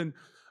don't listen,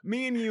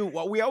 me and you,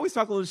 we always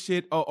talk a little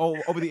shit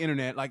over the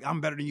internet, like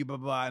I'm better than you, blah,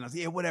 blah, blah. And I was,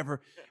 yeah,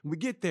 whatever. And we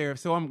get there.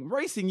 So I'm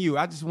racing you.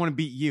 I just want to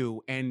beat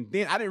you. And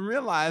then I didn't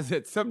realize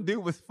that some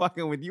dude was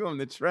fucking with you on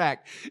the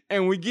track.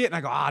 And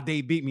I go,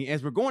 Dave beat me.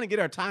 As we're going to get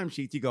our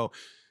timesheets, you go,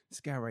 this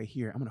guy right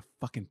here, I'm going to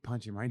fucking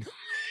punch him right now.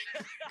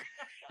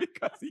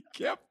 Because he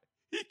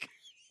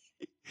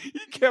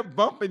kept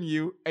bumping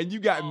you and you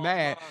got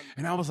mad. Man.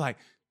 And I was like,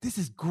 this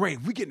is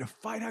great. We getting a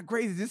fight. How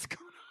great is this going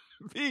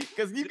to be?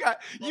 Because you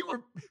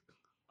were.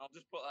 I'll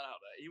just put that out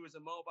there. He was a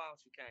mobile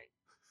chicane,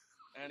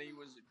 and he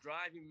was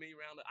driving me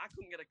around. I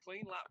couldn't get a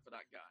clean lap for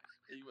that guy.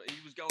 He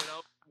was going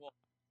over the wall,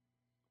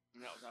 and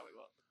that was how it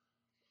was.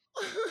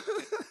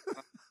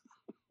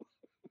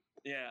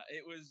 Yeah,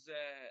 it was.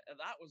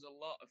 That was a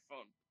lot of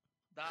fun.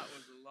 That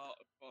was a lot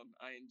of fun.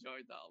 I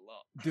enjoyed that a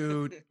lot,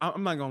 dude.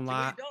 I'm not gonna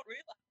lie. You don't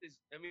realize this.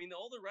 I mean,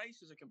 all the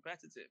races are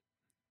competitive.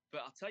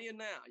 But I'll tell you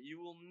now,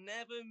 you will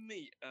never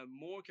meet a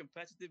more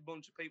competitive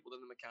bunch of people than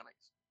the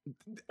mechanics.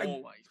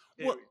 Always.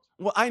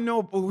 Well, I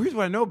know. Well, here's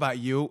what I know about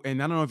you,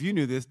 and I don't know if you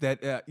knew this.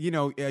 That you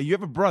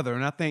have a brother,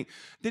 and I think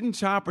didn't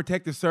Child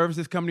Protective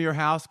Services come to your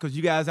house because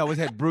you guys always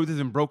had bruises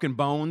and broken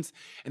bones,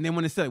 and then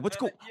when they said, what's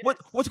going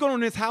on in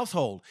this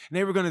household, and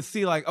they were going to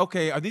see like,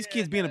 okay, are these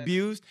kids being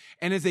abused?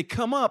 And as they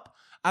come up,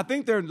 I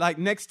think they're like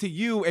next to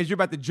you as you're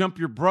about to jump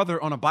your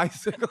brother on a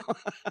bicycle.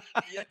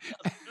 Yeah,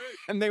 that's true.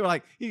 And they were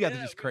like, you guys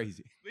are just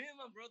crazy. Me and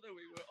my brother,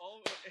 we were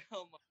all,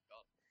 oh my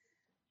God.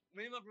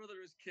 Me and my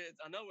brother as kids,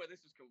 I know where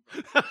this has come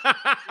from.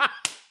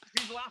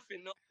 He's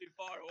laughing not too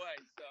far away.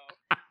 So,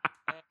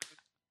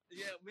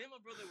 yeah, me and my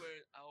brother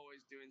were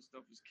always doing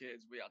stuff as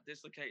kids. We had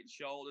dislocated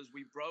shoulders.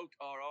 We broke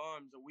our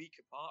arms a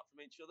week apart from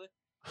each other.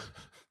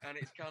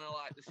 And it's kind of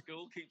like the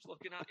school keeps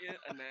looking at you,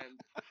 and then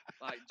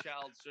like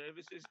child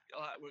services,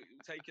 like we're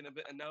taking a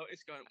bit of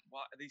notice, going,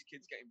 "What are these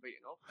kids getting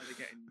beaten up? Are they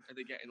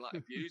getting like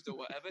abused or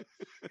whatever?"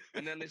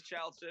 And then this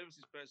child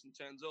services person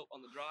turns up on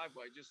the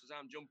driveway just as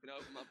I'm jumping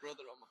over my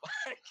brother on my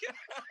bike.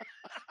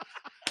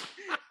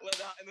 Let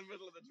out in the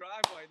middle of the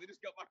driveway. They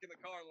just got back in the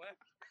car and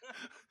left.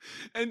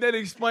 And then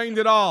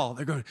explained it all.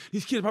 They're going,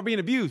 "These kids are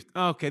being abused."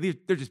 Okay,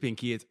 they're just being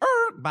kids.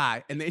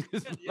 Bye, and they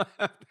just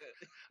left.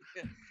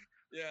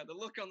 Yeah, the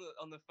look on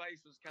the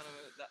face was kind of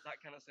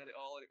that kind of said it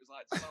all, and it was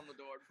like slam the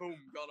door, boom,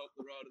 gone up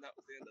the road, and that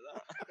was the end of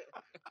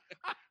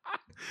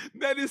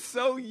that. That is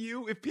so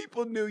you. If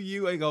people knew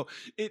you, I go,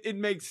 it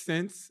makes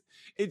sense.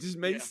 It just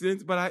makes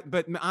sense.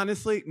 But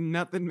honestly,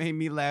 nothing made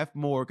me laugh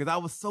more because I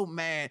was so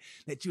mad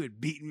that you had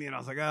beaten me, and I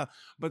was like, oh.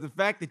 But the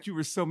fact that you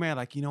were so mad,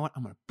 like, you know what,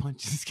 I'm gonna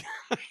punch this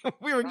guy.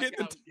 We were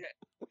getting.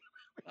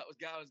 That was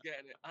guy was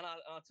getting it, and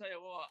I'll tell you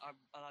what,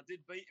 I did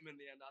beat him in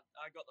the end.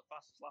 I got the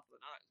fastest lap of the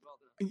night as well.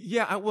 Didn't I?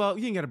 Yeah, well,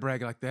 you ain't got to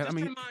brag like that. Just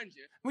to remind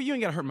you. Well, you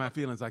ain't got to hurt my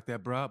feelings like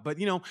that, bro. But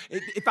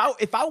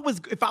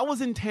if I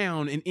was in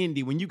town in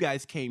Indy when you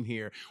guys came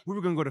here, we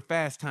were gonna go to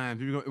Fast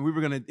Times. We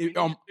were gonna do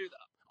that.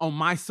 On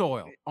my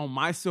soil,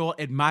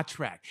 at my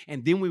track.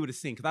 And then we would have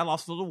seen, because I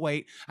lost a little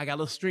weight, I got a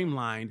little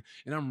streamlined,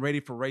 and I'm ready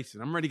for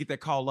racing. I'm ready to get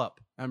that call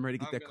up. I'm ready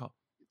to get that call.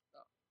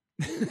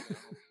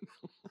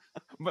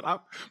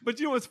 But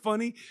you know what's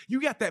funny? You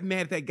got that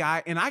mad at that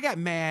guy, and I got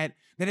mad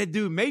that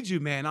dude made you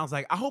mad. And I was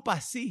like, I hope I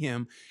see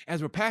him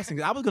as we're passing.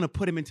 Cause I was going to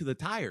put him into the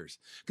tires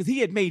because he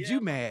had made you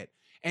mad.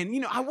 And,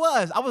 I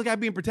was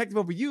being protective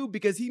over you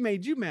because he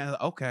made you mad.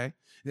 Like, okay,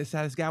 this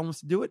how this guy wants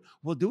to do it.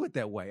 We'll do it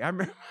that way. I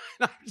remember.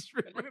 And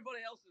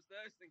everybody else is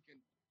there thinking,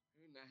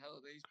 who in the hell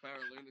are these pair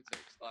of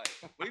lunatics. Like,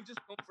 we've just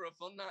come for a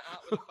fun night out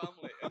with the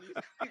family, and,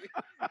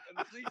 and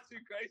there's these two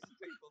crazy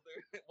people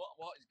doing it.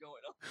 What is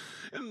going on?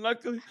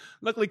 And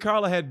luckily,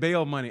 Carla had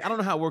bail money. I don't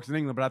know how it works in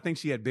England, but I think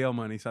she had bail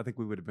money, so I think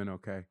we would have been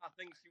okay. I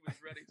think she was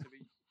ready to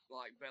be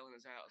like bailing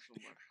us out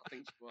somewhere. I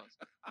think she was.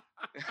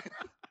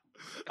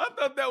 I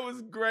thought that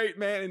was great,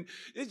 man. And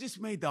it just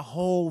made the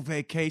whole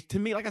vacation. To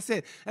me, like I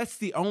said, that's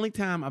the only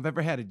time I've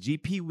ever had a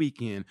GP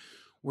weekend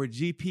where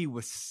GP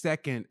was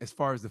second as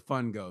far as the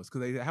fun goes.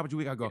 Because how about your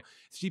week? I go,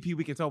 GP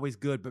weekend's always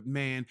good, but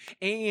man,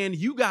 and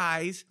you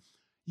guys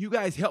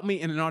helped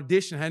me in an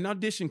audition. I had an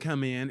audition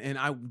come in, and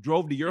I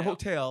drove to your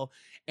hotel,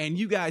 and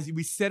you guys,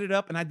 we set it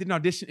up, and I did an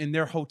audition in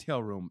their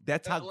hotel room.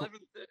 That's how 11:30 at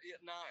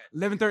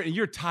night. 11:30, and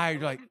you're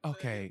tired. You're like,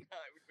 okay.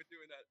 We were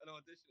doing an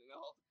audition in the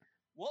hall.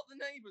 What the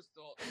neighbors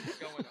thought was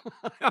going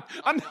on.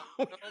 I know.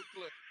 I have no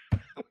clue.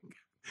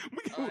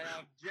 I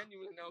have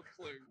genuinely no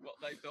clue what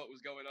they thought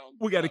was going on.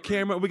 We got a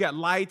camera, we got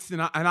lights,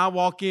 and I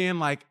walk in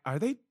like, are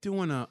they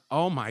doing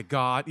oh my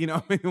God, you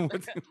know? I mean,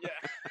 Yeah.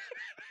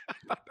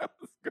 I thought that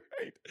was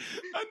great.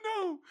 I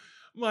know.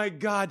 My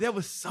God, that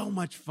was so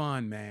much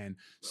fun, man.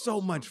 So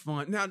much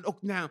fun.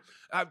 Now,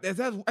 as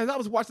I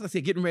was watching, let's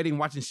say, getting ready and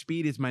watching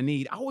Speed Is My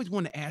Need, I always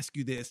want to ask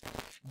you this,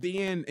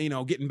 being,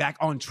 getting back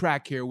on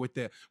track here with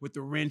the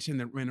wrench and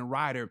the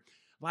rider.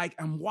 Like,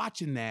 I'm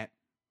watching that,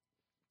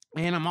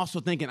 and I'm also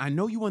thinking, I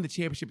know you won the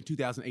championship in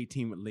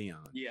 2018 with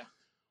Leon. Yeah.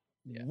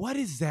 What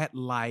is that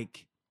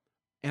like?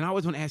 And I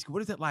always want to ask you,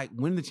 what is it like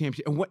winning the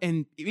championship?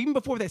 And even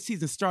before that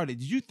season started,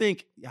 did you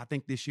think, I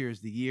think this year is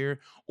the year?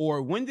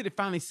 Or when did it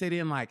finally set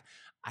in, like,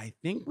 I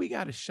think we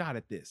got a shot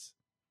at this?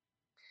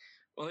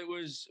 Well,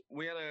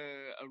 we had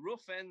a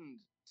rough end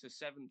to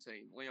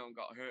 17. Leon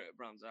got hurt at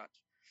Brands Hatch.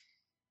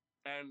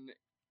 And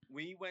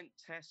we went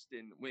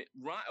testing.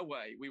 Right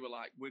away, we were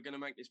like, we're going to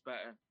make this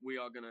better. We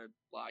are going to,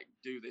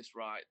 do this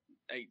right,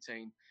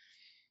 18.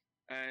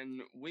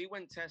 And we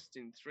went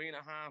testing 3.5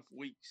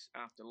 weeks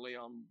after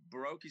Leon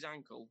broke his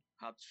ankle,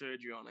 had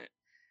surgery on it,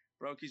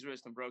 broke his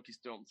wrist and broke his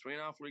thumb.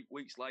 3.5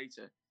 weeks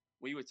later,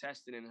 we were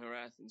testing in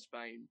Jerez in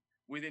Spain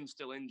with him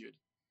still injured,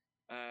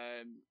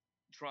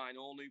 trying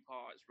all new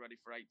parts ready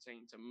for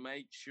 18 to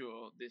make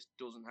sure this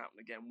doesn't happen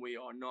again.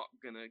 We're not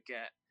going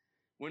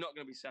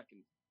to be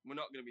second. We're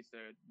not going to be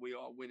third. We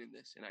are winning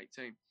this in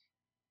 18.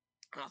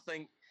 And I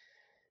think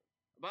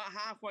about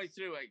halfway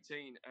through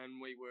 18,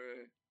 and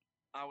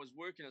I was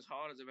working as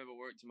hard as I've ever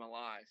worked in my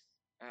life.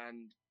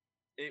 And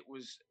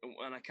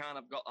I kind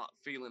of got that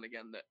feeling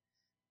again that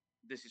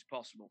this is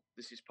possible.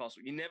 This is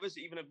possible. You never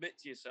even admit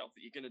to yourself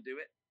that you're going to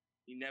do it.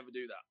 You never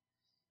do that.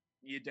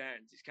 You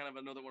don't. It's kind of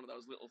another one of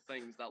those little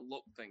things, that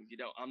look things.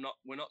 We're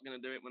not going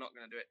to do it. We're not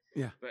going to do it.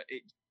 Yeah. But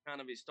it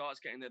starts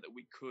getting there that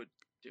we could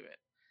do it.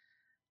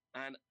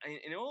 And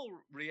in all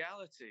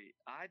reality,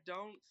 I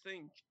don't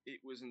think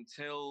it was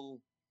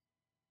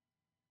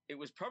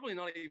probably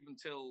not even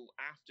until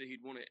after he'd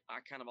won it,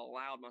 I kind of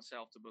allowed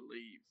myself to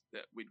believe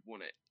that we'd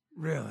won it.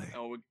 Really?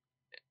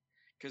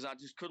 Because I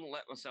just couldn't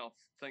let myself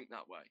think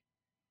that way.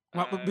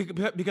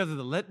 Because of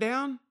the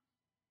letdown?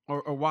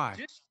 Or why?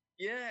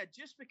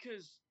 Just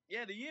because,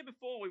 the year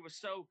before we were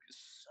so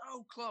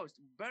close.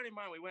 Bear in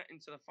mind, we went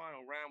into the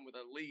final round with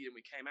a lead and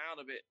we came out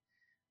of it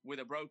with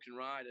a broken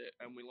rider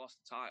and we lost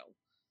the title.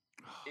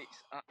 It's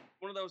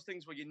one of those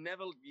things where you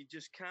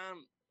just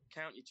can't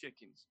count your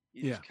chickens.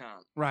 You just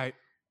can't. Right.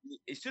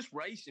 It's just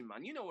racing,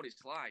 man. You know what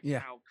it's like,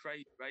 how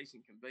crazy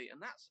racing can be.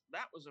 And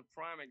that was a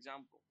prime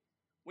example.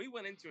 We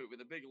went into it with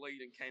a big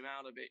lead and came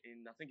out of it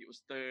in, I think it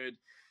was third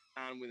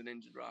and with an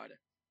injured rider.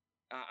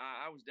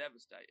 I was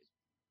devastated.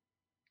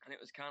 And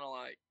it was kind of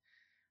like,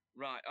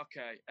 right,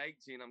 okay,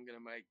 18, I'm going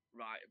to make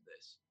right of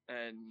this.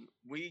 And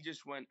we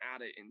just went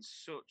at it in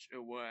such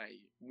a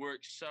way,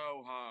 worked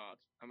so hard.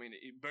 I mean,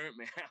 it burnt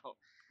me out.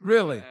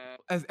 Really?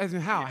 As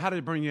in how? Yeah. How did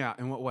it burn you out?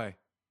 In what way?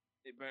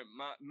 It burnt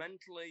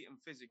mentally and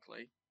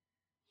physically.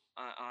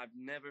 I've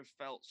never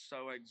felt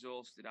so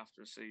exhausted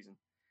after a season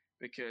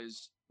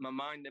because my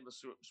mind never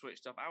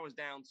switched off. I was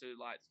down to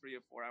like 3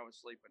 or 4 hours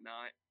sleep a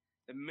night.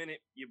 The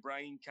minute your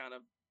brain kind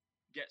of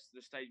gets to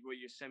the stage where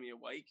you're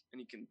semi-awake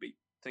and you can be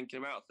thinking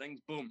about things,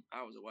 boom,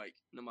 I was awake,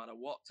 no matter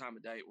what time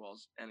of day it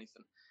was,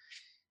 anything.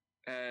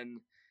 And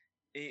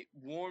it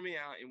wore me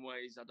out in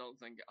ways I don't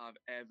think I've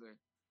ever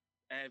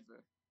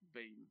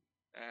been.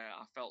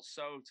 I felt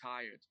so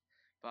tired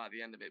by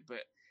the end of it.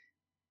 But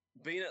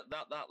being at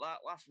that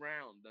last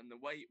round and the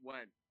way it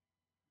went,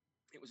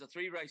 it was a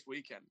 3-race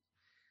weekend.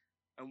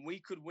 And we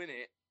could win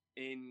it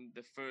in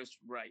the first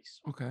race.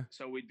 Okay.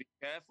 So we'd be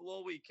careful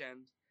all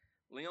weekend.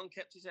 Leon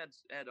kept his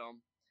head on.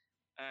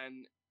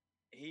 And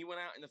he went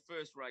out in the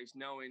first race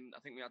knowing, I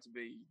think we had to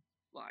be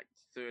like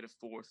 3rd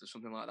or 4th or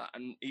something like that.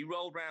 And he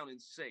rolled round in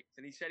 6th.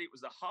 And he said it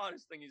was the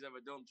hardest thing he's ever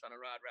done, trying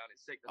to ride round in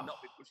 6th and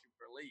not be pushing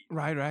for a lead.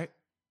 Right.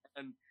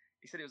 And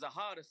he said it was the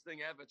hardest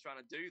thing ever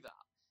trying to do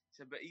that.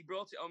 So, but he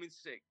brought it home in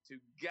 6th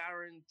to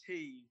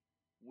guarantee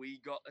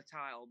we got the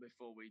title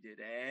before we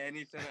did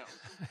anything else.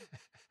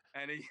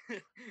 and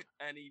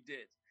he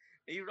did.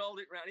 He rolled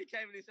it round. He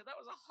came in and he said, that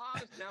was the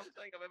hardest damn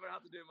thing I've ever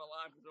had to do in my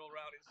life, was roll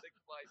around in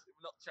sixth place,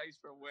 not chase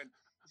for a win.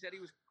 He said he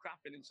was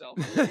crapping himself.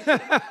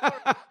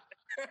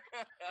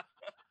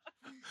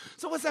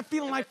 So what's that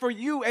feeling like for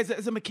you as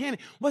a mechanic?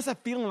 What's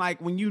that feeling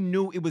like when you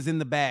knew it was in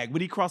the bag?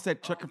 When he crossed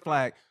that checker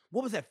flag,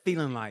 what was that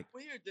feeling like?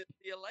 Weird. The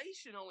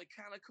elation only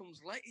kind of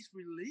comes late. It's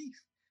relief.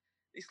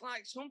 It's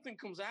like something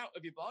comes out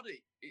of your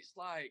body. It's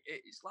like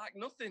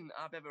nothing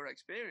I've ever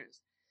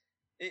experienced.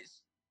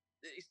 It's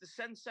the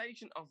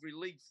sensation of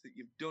relief that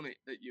you've done it,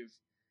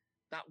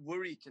 that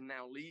worry can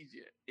now leave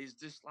you. Is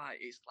just like,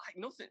 it's like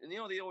nothing. And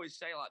they always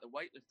say like the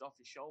weight lift off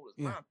your shoulders.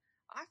 Yeah. Man,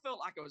 I felt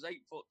like I was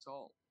 8 foot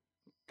tall.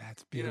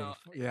 That's beautiful.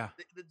 Yeah.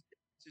 The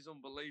difference is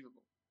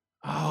unbelievable.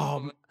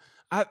 Oh,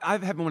 I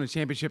haven't won a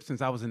championship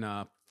since I was in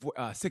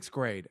sixth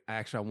grade.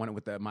 Actually, I won it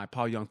with my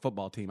Paul Young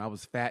football team. I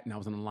was fat and I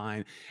was on the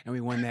line, and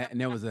we won that. And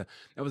there was a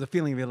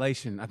feeling of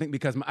elation. I think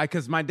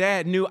because my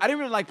dad knew I didn't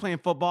really like playing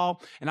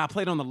football, and I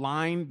played on the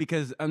line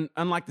because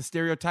unlike the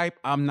stereotype,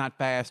 I'm not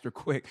fast or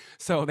quick.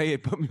 So they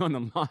had put me on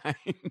the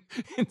line,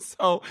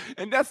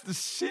 and that's the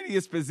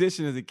shittiest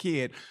position as a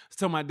kid.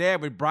 So my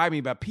dad would bribe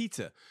me by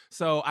pizza.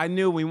 So I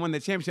knew when we won the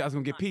championship, I was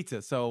gonna get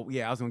pizza. So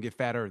yeah, I was gonna get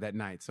fatter that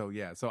night. So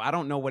yeah, so I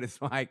don't know what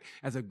it's like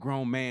as a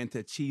grown man to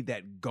achieve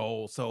that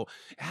goal. So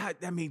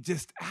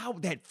just how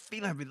that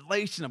feeling of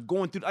elation of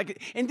going through,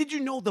 like, and did you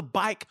know the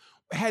bike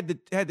had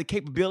the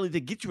capability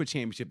to get you a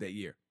championship that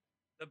year?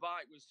 The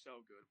bike was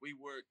so good. We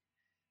worked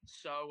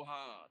so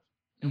hard,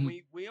 and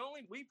we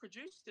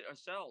produced it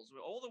ourselves.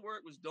 All the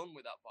work was done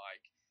with that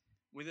bike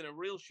within a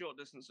real short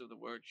distance of the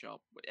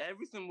workshop. But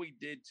everything we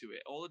did to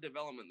it, all the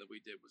development that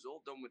we did, was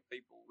all done with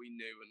people we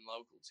knew and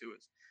local to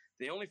us.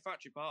 The only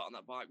factory part on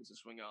that bike was the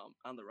swing arm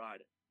and the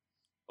rider.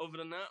 Other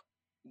than that,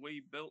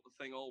 we built the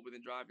thing all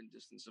within driving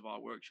distance of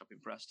our workshop in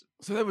Preston.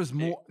 So that was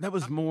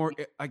more,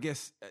 I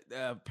guess,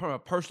 a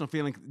personal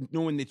feeling,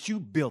 knowing that you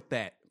built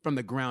that from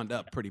the ground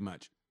up, pretty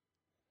much.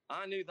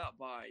 I knew that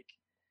bike,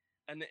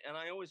 and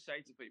I always say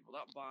to people,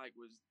 that bike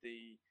was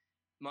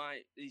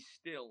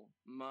still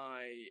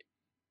my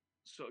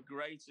sort of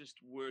greatest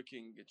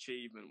working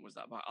achievement was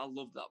that bike. I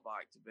loved that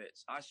bike to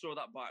bits. I saw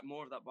that bike,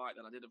 more of that bike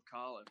than I did of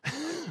Carlo.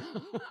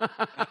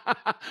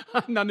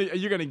 No,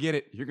 you're going to get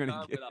it. You're going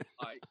to get that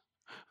bike.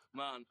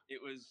 Man, it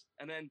was,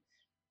 and then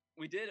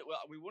we did it. Well,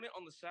 we won it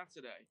on the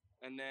Saturday,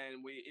 and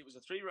then it was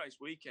a 3-race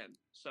weekend.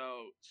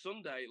 So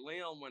Sunday,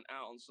 Leon went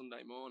out on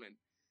Sunday morning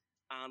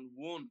and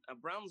won. And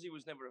Brownsy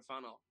was never a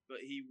fan of, but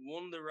he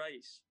won the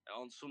race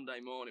on Sunday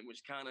morning,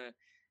 which kind of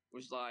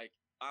was like,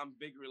 I'm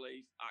big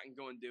relief. I can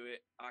go and do it.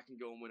 I can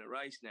go and win a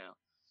race now,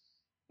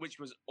 which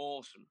was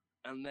awesome.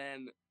 And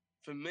then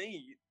for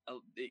me,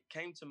 it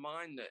came to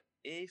mind that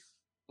if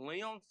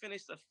Leon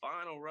finished the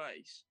final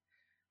race,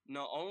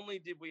 not only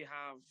did we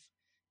have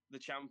the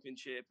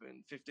championship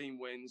and 15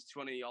 wins,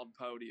 20-odd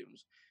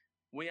podiums,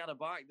 we had a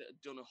bike that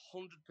had done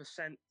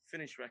 100%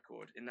 finish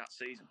record in that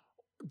season.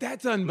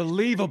 That's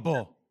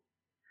unbelievable.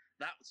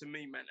 That, to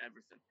me, meant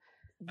everything.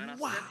 And I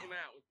sent him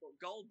out. We put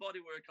gold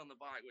bodywork on the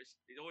bike, which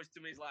it always,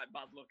 to me, is like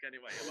bad luck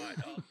anyway. You're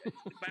like, okay,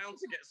 it's bound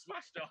to get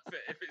smashed off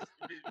it if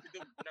you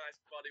do nice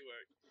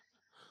bodywork.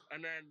 And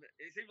then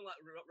it's even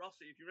like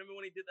Rossi, if you remember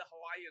when he did the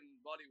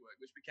Hawaiian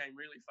bodywork, which became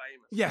really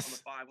famous on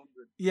the 500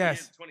 20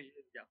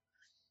 years ago,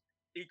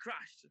 he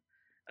crashed.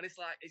 And it's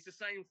like, it's the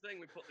same thing.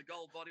 We put the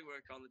gold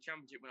bodywork on the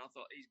championship when I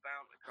thought he's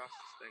bound to crash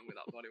this thing with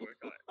that bodywork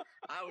on it.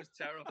 I was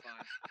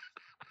terrified.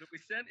 But we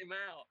sent him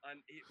out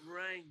and it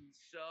rained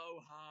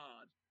so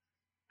hard.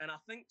 And I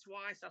think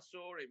twice I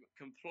saw him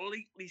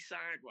completely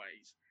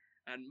sideways.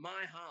 And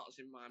my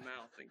heart's in my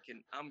mouth thinking,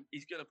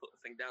 he's going to put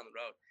the thing down the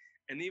road.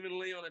 And even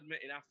Leon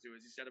admitted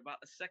afterwards, he said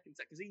about the second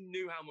time, because he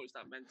knew how much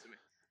that meant to me.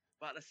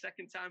 About the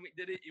second time he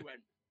did it, he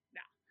went,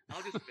 nah,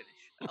 I'll just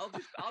finish. I'll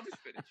just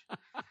finish.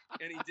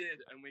 And he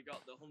did. And we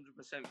got the 100%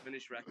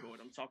 finish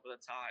record on top of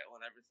the title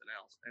and everything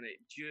else. And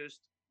it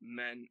just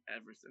meant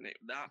everything.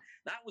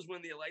 That was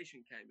when the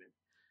elation came in.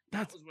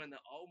 That was when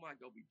oh my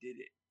God, we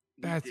did it.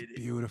 That's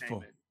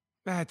beautiful.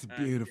 That's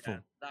beautiful.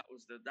 Yeah, that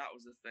was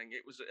the thing.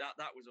 It was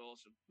that was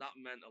awesome. That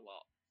meant a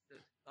lot.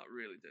 That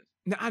really did.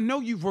 Now, I know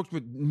you've worked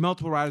with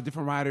multiple riders,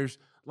 different riders.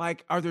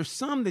 Like, are there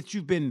some that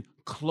you've been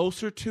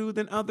closer to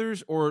than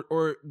others?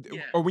 Or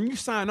when you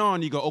sign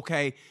on, you go,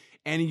 okay,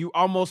 and you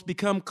almost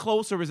become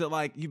closer? Or is it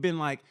like you've been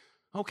like,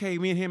 okay,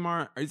 me and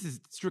him this is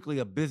strictly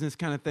a business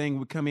kind of thing.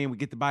 We come in, we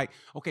get the bike.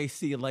 Okay,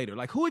 see you later.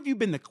 Like, who have you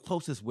been the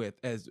closest with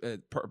I'm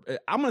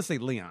going to say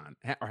Leon,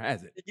 or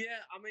has it? Yeah,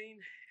 I mean...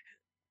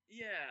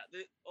 Yeah,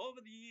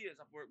 over the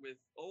years, I've worked with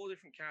all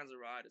different kinds of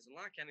riders, and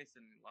like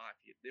anything in life,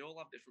 they all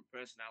have different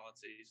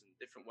personalities and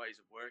different ways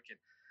of working.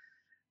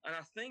 And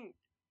I think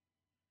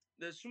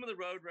there's some of the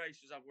road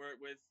racers I've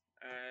worked with,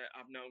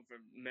 I've known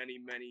for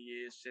many, many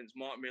years, since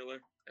Mark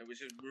Miller,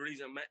 which is the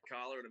reason I met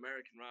Carla, an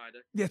American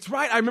rider. That's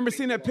right. I remember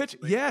seeing that picture.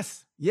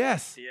 Yes.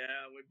 Yeah,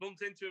 we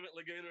bumped into him at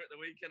Laguna at the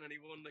weekend, and he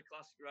won the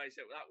classic race.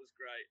 That was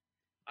great.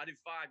 I did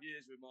 5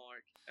 years with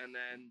Mark, and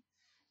then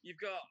you've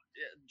got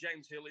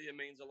James Hillier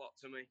means a lot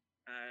to me.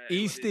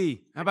 Easty.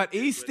 How about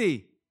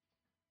Easty?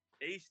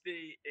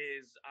 Easty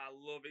I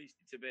love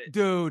Easty to bits.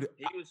 Dude.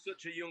 He was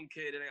such a young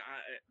kid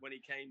when he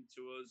came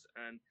to us,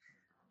 and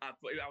I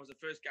was the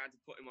first guy to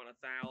put him on 1,000,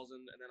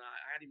 and then I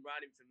had him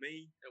riding for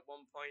me at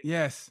one point.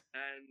 Yes.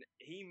 And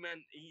he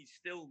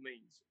still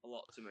means a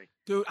lot to me.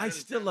 Dude, I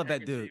still love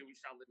that dude. We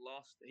sadly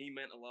lost. He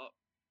meant a lot.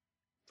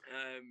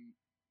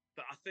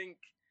 But I think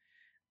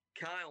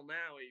Kyle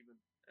now, even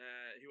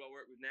who I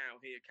work with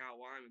now here, Kyle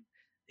Wyman,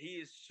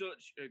 he is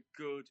such a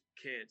good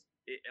kid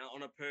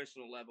on a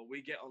personal level.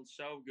 We get on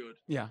so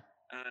good. Yeah.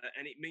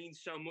 And it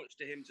means so much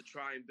to him to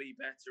try and be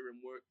better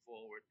and work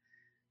forward.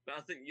 But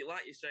I think,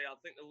 like you say, I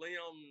think the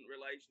Leon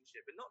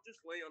relationship, and not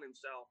just Leon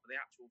himself, but the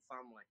actual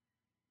family,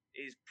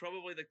 is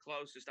probably the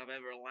closest I've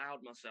ever allowed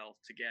myself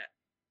to get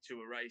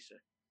to a racer.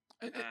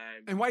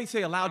 And why do you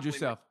say allowed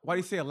yourself? Why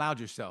do you say allowed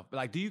yourself?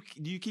 Like, do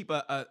you keep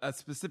a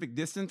specific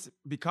distance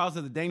because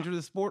of the danger of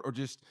the sport, or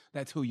just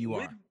that's who you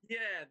are?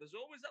 Yeah, there's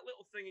always that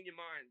little thing in your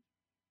mind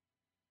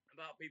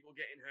about people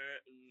getting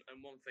hurt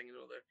and one thing and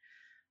another.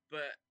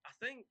 But I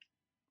think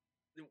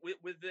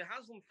with the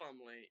Haslam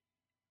family,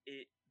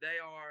 they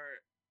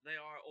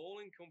are all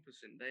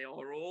encompassing. They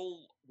are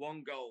all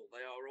one goal.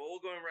 They are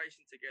all going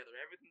racing together.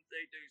 Everything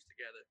they do is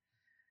together,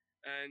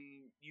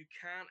 and you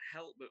can't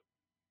help but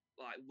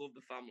love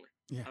the family.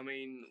 Yeah. I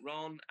mean,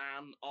 Ron,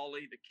 Anne,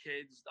 Ollie, the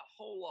kids, the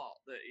whole lot.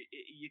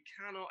 You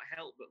cannot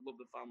help but love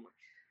the family.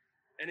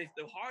 And if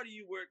the harder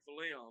you work for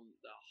Leon,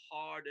 the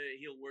harder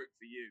he'll work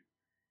for you.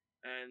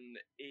 And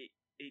it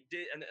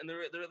did. And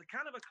they're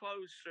kind of a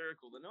closed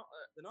circle. They're not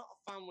a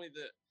family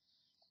that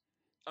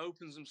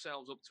opens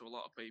themselves up to a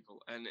lot of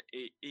people. And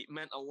it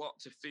meant a lot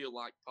to feel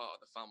like part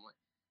of the family.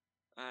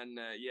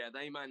 And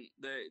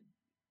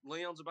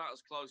Leon's about as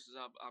close as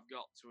I've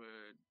got to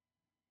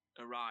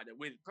a rider,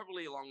 with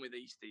probably along with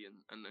Easty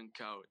and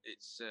Co.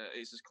 It's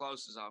as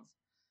close as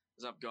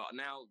I've got.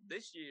 Now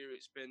this year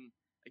it's been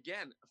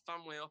again a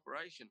family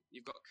operation.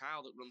 You've got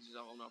Kyle that runs his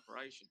own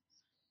operation,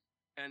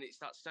 and it's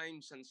that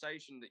same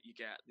sensation that you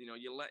get. You know,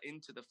 you're let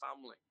into the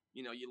family.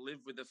 You know, you live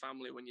with the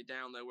family when you're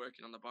down there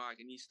working on the bike,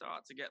 and you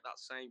start to get that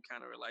same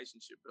kind of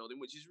relationship building,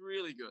 which is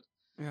really good.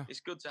 Yeah, it's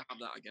good to have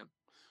that again.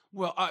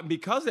 Well,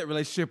 because of that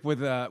relationship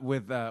with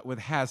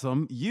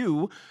Haslam,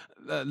 you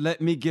let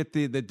me get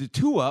the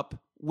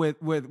 2-up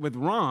with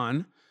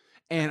Ron,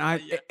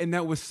 and and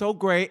that was so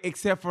great.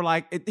 Except for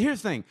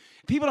here's the thing: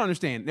 people don't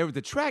understand. There was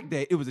a track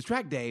day. It was a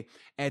track day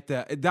at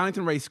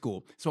Donington Race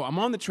School. So I'm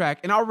on the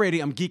track, and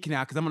already I'm geeking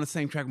out because I'm on the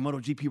same track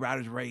MotoGP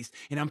riders race,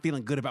 and I'm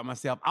feeling good about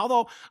myself.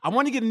 Although I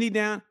want to get a knee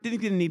down,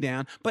 didn't get a knee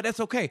down, but that's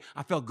okay.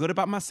 I felt good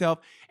about myself,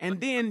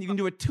 and then you can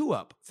do a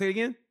 2-up. Say it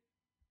again.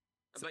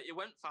 But you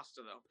went faster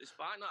though.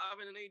 Despite not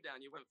having a knee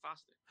down, you went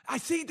faster. I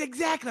see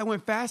exactly. I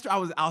went faster. I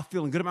was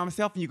feeling good about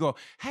myself, and you go,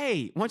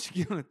 "Hey, once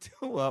you get on a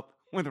 2-up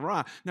with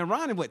Ron." Now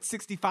Ron is what,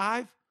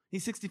 65?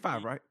 He's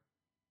 65, right?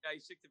 Yeah,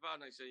 he's 65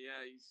 now. So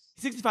yeah, he's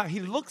 65.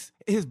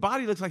 His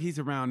body looks like he's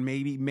around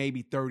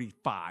maybe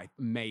 35,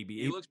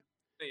 maybe. He looks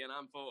and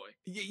I'm 40.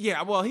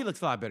 Yeah, well, he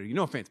looks a lot better.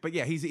 No offense, but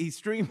yeah, he's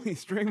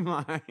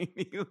streamlined.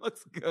 He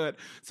looks good.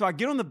 So I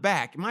get on the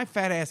back. My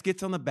fat ass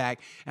gets on the back,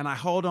 and I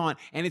hold on,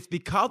 and it's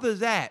because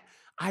of that.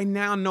 I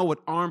now know what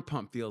arm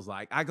pump feels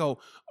like. I go,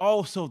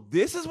 oh, so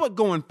this is what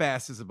going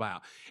fast is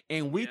about.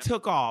 And we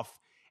took off,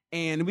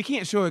 and we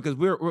can't show it because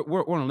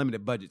we're on a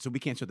limited budget, so we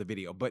can't show the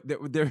video. But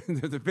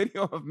there's a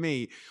video of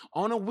me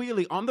on a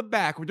wheelie on the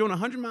back. We're doing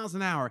 100 miles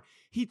an hour.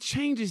 He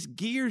changes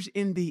gears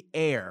in the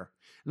air.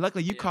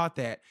 Luckily, you caught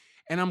that.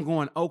 And I'm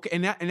going, okay.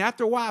 And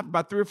after a while,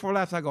 about 3 or 4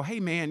 laps, I go, hey,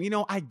 man,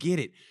 I get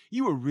it.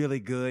 You were really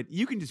good.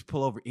 You can just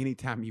pull over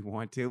anytime you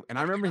want to. And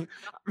I remember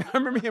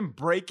him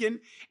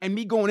braking and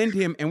me going into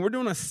him, and we're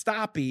doing a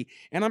stoppie,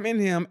 and I'm in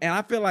him, and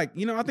I feel like,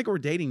 I think we're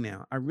dating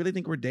now. I really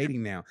think we're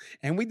dating now.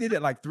 And we did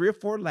it 3 or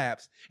 4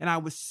 laps, and I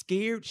was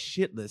scared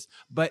shitless.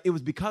 But it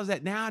was because of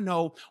that. Now I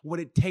know what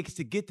it takes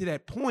to get to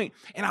that point.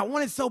 And I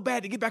wanted so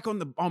bad to get back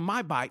on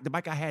my bike, the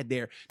bike I had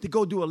there, to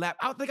go do a lap.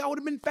 I think I would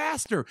have been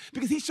faster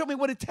because he showed me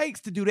what it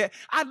takes to do that.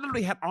 I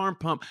literally had arm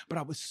pump, but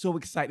I was so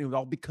excited. It was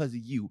all because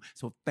of you.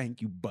 So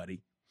thank you,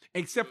 buddy.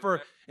 Except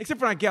for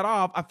when I get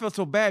off, I felt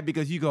so bad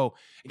because you go,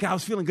 I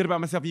was feeling good about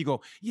myself. And you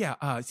go,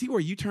 yeah, see where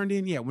you turned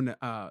in? Yeah, when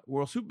the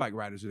World Superbike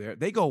riders are there,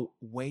 they go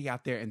way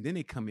out there, and then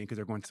they come in because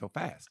they're going so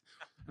fast.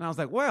 And I was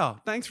like, well,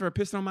 thanks for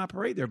pissing on my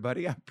parade there,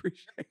 buddy. I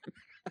appreciate it.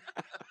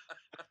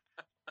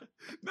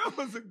 That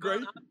was a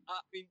great. I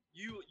mean,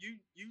 you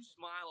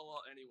smile a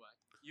lot anyway.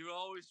 You're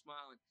always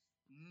smiling.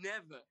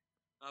 Never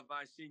have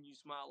I seen you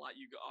smile like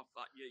you got off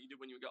that? Yeah, you did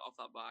when you got off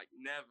that bike.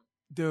 Never.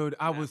 Dude,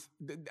 I was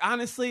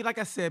honestly, like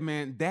I said,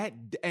 man,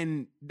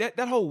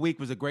 that whole week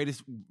was the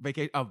greatest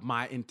vacation of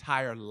my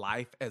entire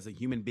life as a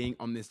human being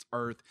on this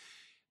earth.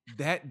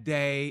 That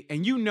day,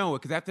 and you know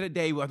it, because after that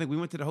day, I think we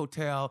went to the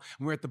hotel,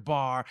 and we're at the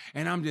bar,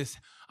 and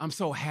I'm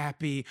so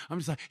happy. I'm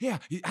just like, yeah,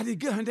 I did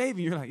good, huh, Dave?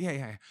 And you're like,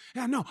 yeah,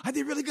 no, I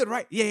did really good,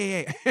 right?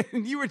 Yeah.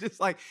 And you were just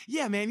like,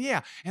 yeah, man,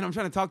 yeah. And I'm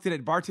trying to talk to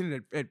that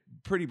bartender, that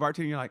pretty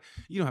bartender, and you're like,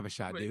 you don't have a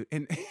shot, dude.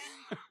 And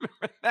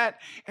that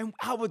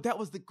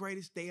was the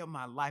greatest day of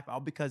my life,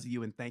 all because of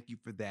you, and thank you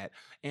for that.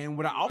 And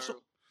what I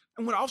also,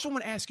 And what I also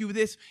want to ask you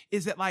this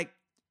is that like,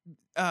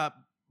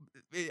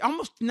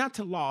 almost not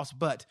to loss,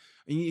 but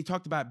you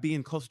talked about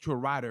being closer to a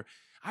rider.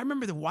 I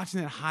remember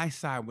watching that high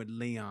side with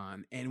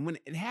Leon, and when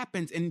it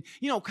happens, and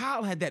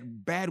Kyle had that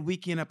bad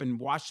weekend up in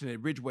Washington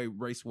at Ridgeway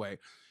Raceway.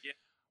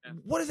 Yeah.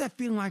 What is that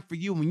feeling like for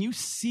you when you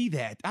see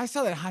that? I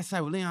saw that high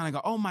side with Leon. I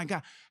go, oh my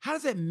God, how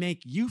does that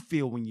make you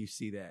feel when you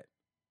see that?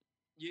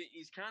 You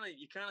kind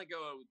of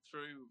go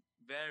through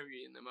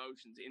varying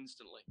emotions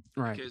instantly,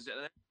 Right? Because at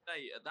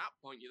that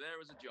point you're there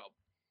as a job,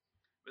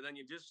 but then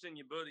you've just seen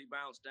your buddy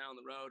bounce down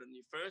the road, and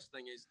your first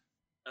thing is,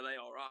 are they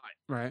all right?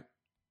 Right.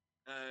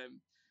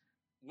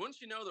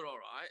 Once you know they're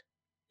all right,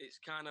 it's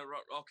kind of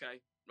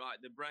okay. Right,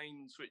 the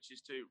brain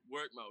switches to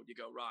work mode. You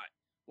go, right,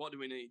 what do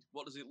we need?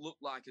 What does it look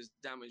like as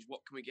damage?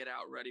 What can we get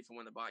out ready for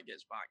when the bike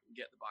gets back and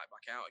get the bike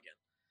back out again?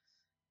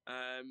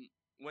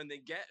 When they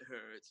get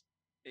hurt,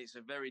 it's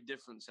a very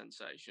different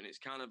sensation. It's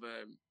kind of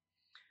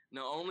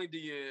not only do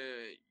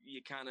you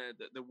kind of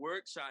the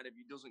work side of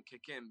you doesn't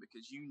kick in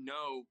because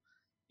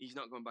he's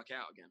not going back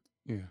out again.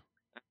 Yeah.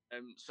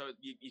 So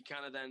you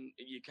kind of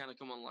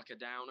come on like a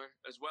downer,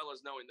 as well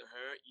as knowing the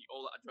hurt.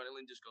 All that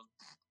adrenaline just goes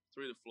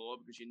through the floor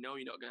because you're not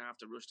going to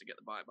have to rush to get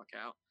the bike back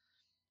out.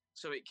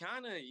 So it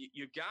kind of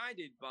you're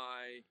guided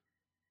by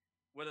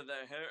whether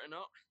they're hurt or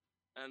not,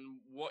 and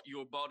what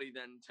your body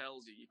then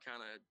tells you. You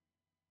kind of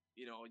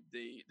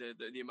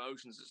the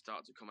emotions that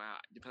start to come out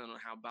depending on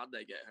how bad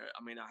they get hurt.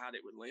 I mean, I had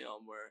it with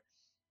Leon where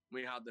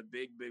we had the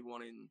big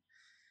one in.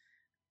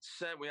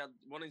 We had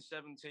one in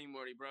 17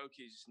 where he broke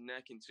his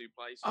neck in 2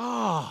 places.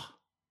 Oh,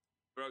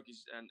 broke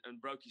his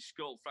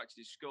skull,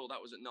 fractured his skull.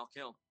 That was at Knock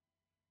Hill,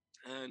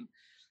 and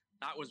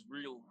that was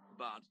real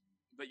bad.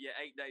 But yeah,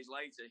 8 days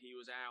later he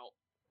was out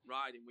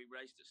riding. We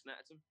raced at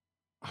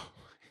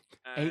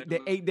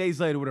Snetterton. 8 days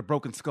later with a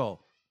broken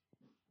skull.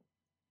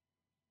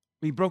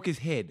 He broke his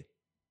head.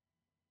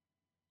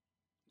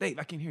 Dave,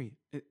 I can't hear you.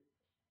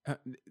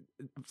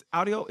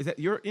 Audio, is that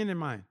your end or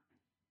mine?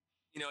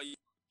 Kyle,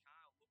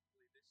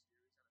 hopefully this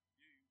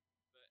year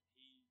he's had a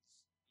few, but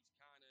he's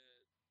kind of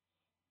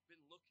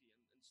been lucky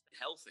and stayed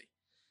healthy.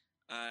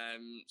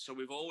 So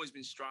we've always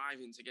been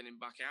striving to get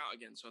him back out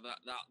again. So that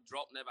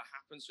drop never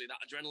happens. So that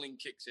adrenaline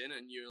kicks in,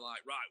 and you're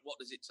like, right, what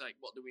does it take?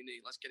 What do we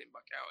need? Let's get him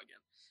back out again.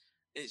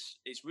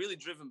 It's really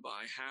driven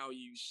by how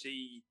you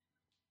see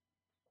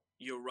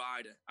your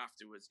rider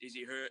afterwards. Is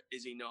he hurt?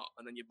 Is he not?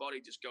 And then your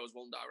body just goes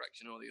one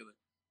direction or the other.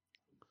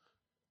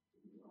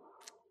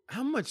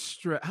 How much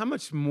stress? How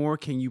much more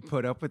can you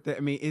put up with that?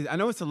 I mean, I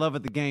know it's the love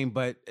of the game,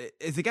 but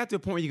is it got to a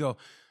point where you go,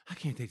 I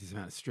can't take this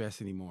amount of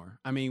stress anymore?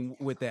 I mean,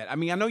 with that, I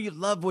mean, I know you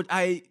love what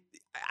I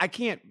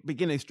can't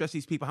begin to stress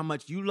these people how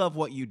much you love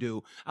what you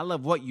do. I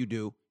love what you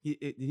do.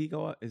 Did he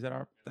go up? Is that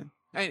our thing?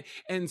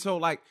 And so,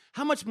 like,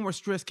 how much more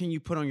stress can you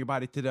put on your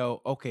body to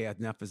know, okay,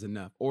 enough is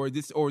enough, or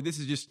this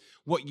is just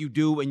what you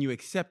do and you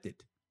accept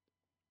it?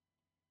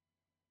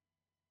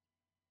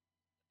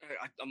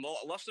 I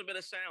lost a bit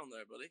of sound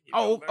there, buddy.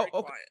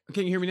 Okay.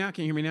 Can you hear me now?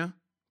 Can you hear me now?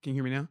 Can you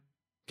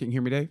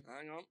hear me, Dave?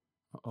 Hang on.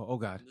 Oh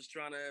God. I'm just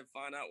trying to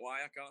find out why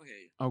I can't hear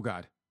you. Oh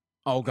God.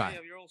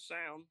 You're all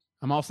sound.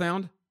 I'm all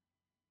sound?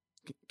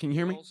 Can you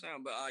hear me? All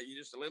sound, but you're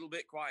just a little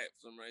bit quiet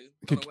for some reason.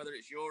 I don't know whether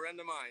it's your end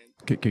or my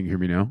end. Can you hear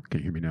me now? Can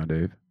you hear me now,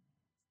 Dave?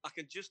 I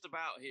can just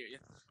about hear you.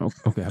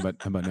 Okay.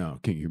 How about now?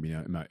 Can you hear me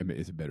now?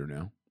 Is it better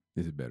now?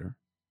 Is it better?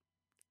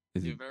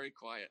 You're very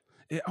quiet.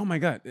 Oh my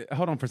God.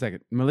 Hold on for a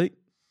second. Malik,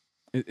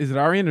 is it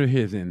our end or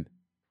his end?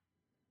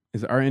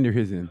 Is it our end or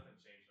his end?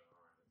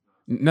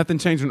 Nothing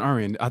changed on our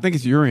end. I think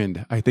it's your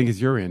end.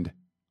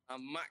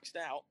 I'm maxed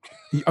out.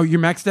 Oh, you're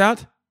maxed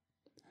out?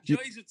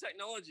 Joys of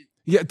technology.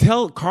 Yeah,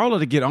 tell Carla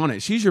to get on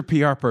it. She's your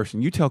PR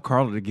person. You tell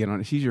Carla to get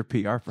on it. She's your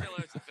PR person. Tell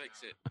her to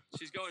fix it.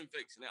 She's going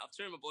fixing it. I've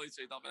turned my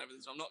Bluetooth off and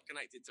everything, so I'm not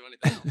connected to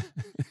anything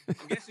else.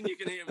 I'm guessing you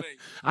can hear me.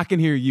 I can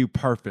hear you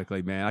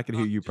perfectly, man. I can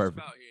hear you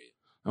perfectly.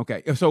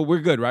 Okay, so we're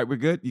good, right? We're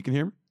good? You can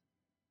hear me?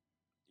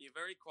 You're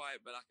very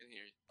quiet, but I can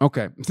hear you.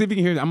 Okay, see if you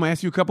can hear me. I'm going to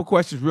ask you a couple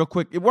questions real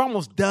quick. We're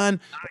almost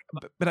done,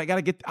 but I got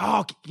to get...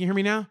 Oh, can you hear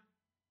me now?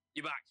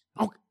 You're back.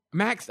 Oh,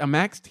 maxed. I'm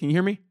maxed. Can you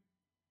hear me?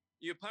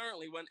 You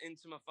apparently went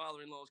into my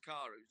father-in-law's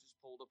car who's just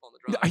pulled up on the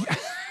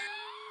driveway.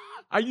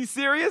 Are you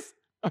serious?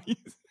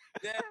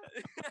 Yeah.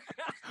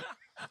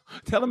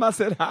 Tell him I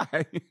said hi.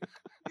 He's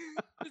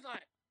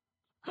like,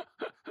 who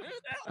the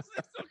hell's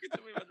this talking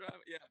to me in my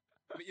driveway? Yeah.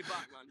 But you're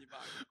back, man. You're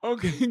back.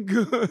 Okay,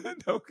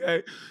 good.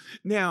 Okay.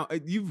 Now,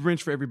 you've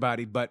wrenched for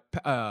everybody, but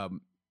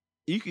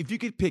if you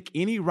could pick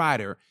any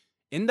rider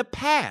in the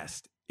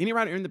past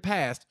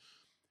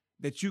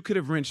that you could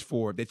have wrenched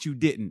for that you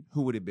didn't,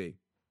 who would it be?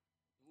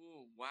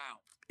 Oh, wow.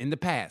 In the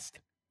past.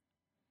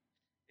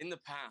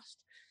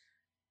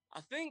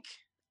 I think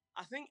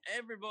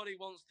everybody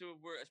wants to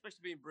have worked,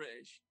 especially being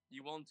British,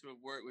 you want to have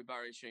worked with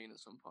Barry Sheene at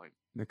some point.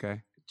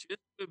 Okay.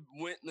 Just to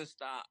witness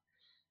that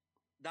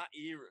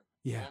era,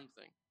 one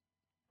thing.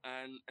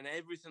 And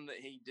everything that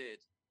he did.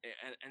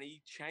 And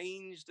he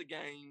changed the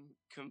game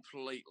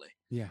completely.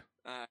 Yeah.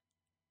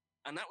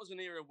 And that was an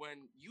era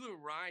when you were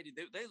riding.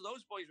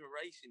 Those boys were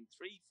racing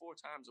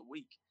 3-4 times a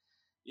week.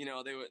 You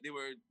know, they were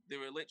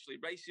literally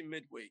racing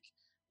midweek,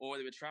 or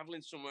they were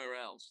traveling somewhere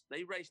else.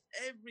 They raced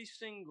every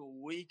single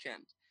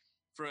weekend,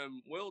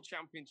 from World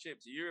Championship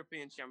to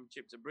European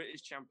Championship to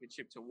British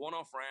Championship to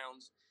one-off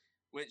rounds,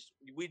 which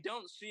we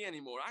don't see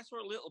anymore. I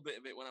saw a little bit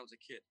of it when I was a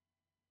kid,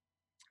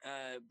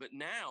 but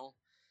now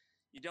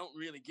you don't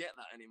really get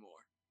that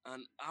anymore.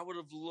 And I would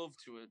have loved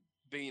to have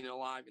been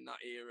alive in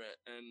that era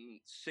and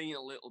seen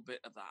a little bit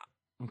of that.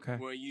 Okay.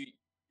 Where you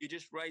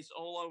just race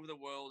all over the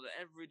world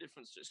at every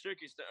different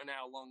circuits that are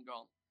now long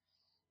gone.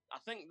 I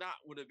think that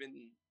would have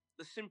been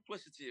the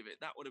simplicity of it.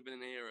 That would have been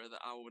an era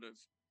that I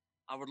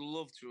would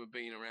love to have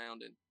been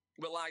around in.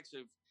 But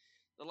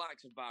the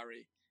likes of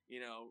Barry, you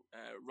know,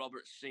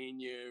 Robert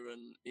Senior,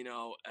 and you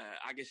know,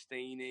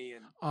 Agostini,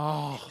 and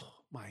oh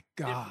my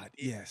God,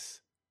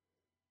 yes,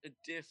 a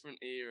different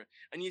era.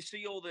 And you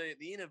see all the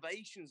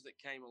innovations that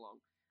came along,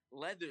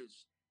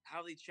 leathers,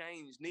 how they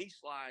changed, knee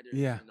sliders,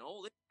 and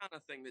all this kind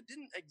of thing that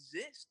didn't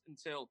exist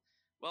until,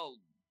 well,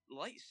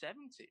 late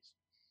 70s.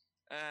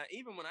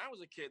 Even when I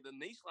was a kid, the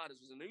knee sliders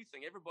was a new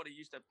thing. Everybody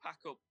used to pack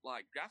up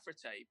like gaffer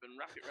tape and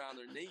wrap it around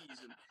their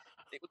knees, and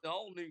it was a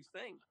whole new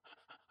thing.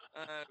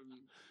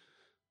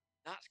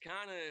 That's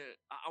kind of,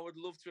 I would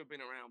love to have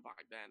been around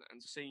back then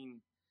and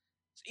seen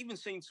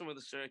some of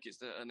the circuits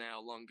that are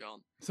now long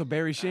gone. So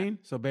Barry Sheene?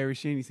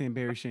 He's saying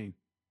Barry Sheene.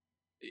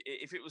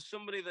 If it was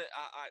somebody that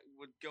I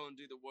would go and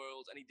do the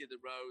Worlds, and he did the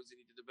roads, and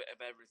he did a bit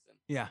of everything.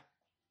 Yeah.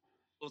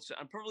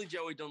 And probably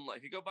Joey Dunlop.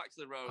 If you go back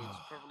to the roads,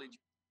 probably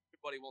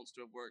everybody wants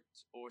to have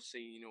worked or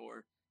seen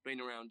or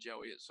been around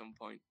Joey at some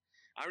point.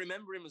 I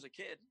remember him as a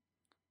kid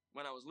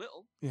when I was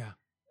little. Yeah.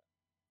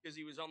 Because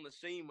he was on the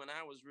scene when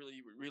I was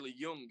really, really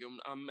young. And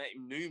I met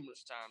him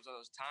numerous times when I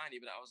was tiny,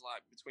 but I was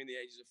like between the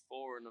ages of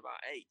 4 and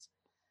about 8.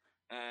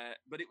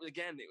 But it was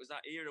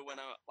that era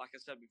when like I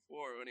said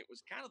before, when it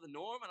was kind of the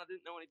norm and I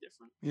didn't know any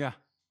different. Yeah.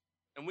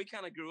 And we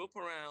kind of grew up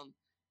around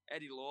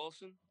Eddie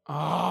Lawson.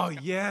 Oh,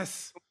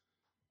 yes.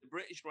 The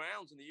British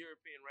rounds and the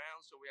European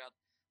rounds. So we had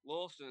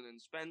Lawson and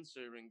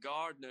Spencer and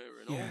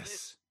Gardner and all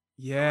this.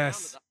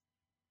 Yes.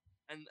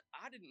 And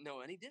I didn't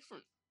know any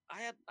different. I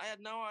had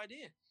no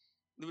idea.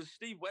 There was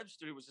Steve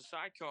Webster, who was a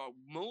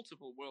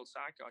multiple world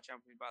sidecar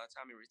champion by the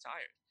time he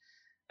retired.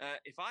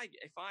 If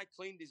I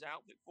cleaned his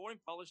outfit for him,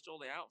 polished all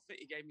the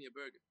outfit, he gave me a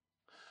burger.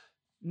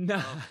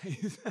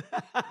 Nice.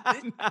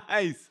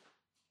 Nice.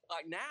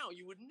 Like now,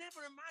 you would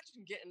never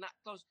imagine getting that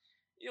close.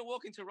 You know,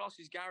 walking to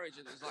Rossi's garage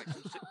and there's like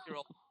some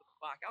 6-year-old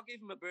back. I'll give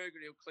him a burger,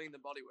 he'll clean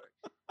the bodywork.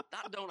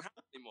 That don't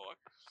happen anymore.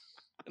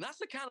 And that's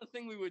the kind of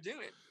thing we were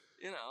doing.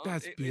 You know,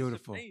 that's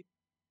beautiful.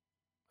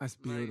 That's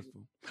beautiful.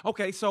 Amazing.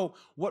 Okay, so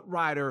what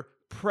rider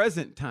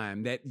present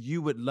time that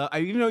you would love,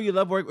 even though you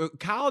love work,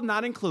 Kyle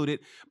not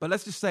included, but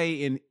let's just say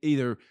in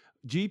either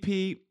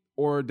GP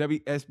or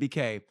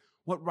WSBK,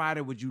 what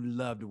rider would you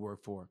love to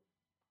work for?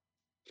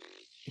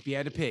 If you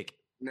had to pick.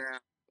 Now,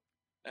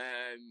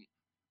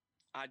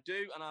 I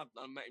do, and I've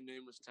met him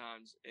numerous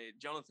times.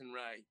 Jonathan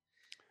Ray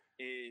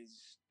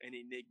is an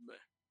enigma.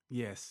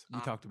 Yes, we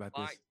talked about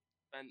this.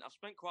 And I've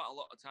spent quite a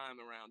lot of time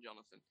around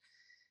Jonathan.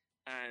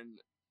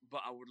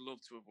 But I would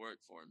love to have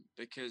worked for him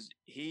because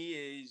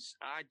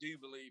I do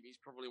believe he's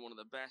probably one of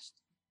the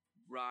best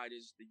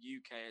riders the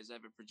UK has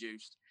ever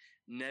produced,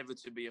 never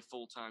to be a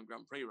full-time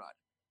Grand Prix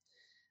rider.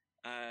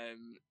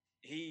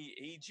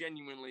 He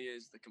genuinely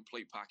is the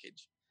complete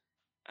package.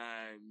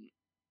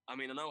 I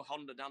mean, I know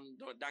Honda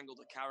dangled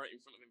a carrot in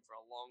front of him for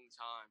a long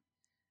time,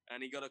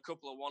 and he got a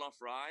couple of one-off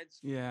rides.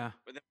 Yeah.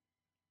 But then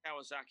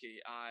Kawasaki,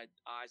 I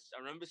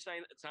remember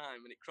saying at the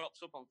time, and it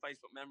crops up on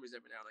Facebook memories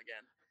every now and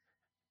again,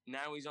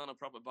 now he's on a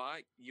proper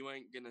bike, you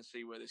ain't going to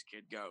see where this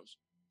kid goes.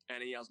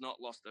 And he has not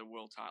lost a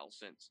world title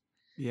since.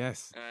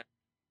 Yes.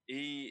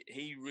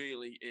 He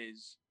really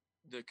is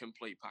the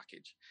complete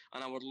package.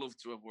 And I would love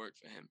to have worked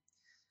for him.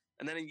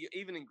 And then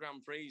even in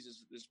Grand Prix,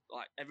 there's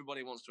like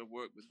everybody wants to have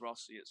worked with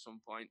Rossi at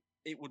some point.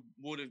 It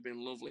would have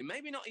been lovely.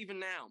 Maybe not even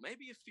now.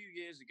 Maybe a few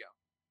years ago.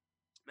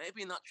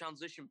 Maybe in that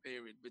transition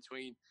period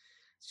between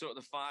sort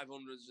of the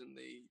 500s and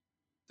the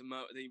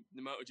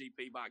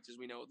MotoGP bikes as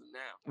we know them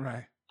now.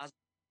 Right. As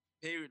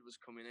the period was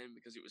coming in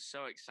because it was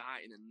so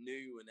exciting and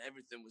new and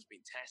everything was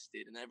being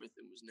tested and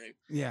everything was new.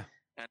 Yeah.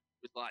 And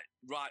it was like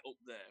right up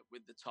there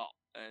with the top.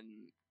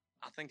 And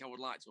I think I would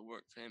like to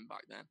work for him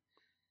back then.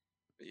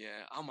 But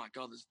yeah, oh my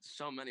God, there's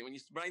so many. When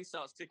your brain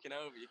starts ticking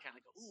over, you kind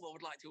of go, "Ooh, I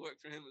would like to work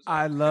for him as well."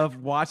 I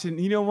love watching.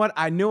 You know what?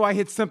 I knew I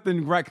hit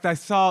something right because I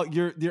saw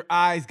your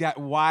eyes got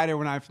wider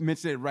when I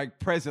mentioned it right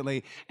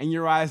presently, and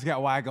your eyes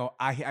got wide. I go,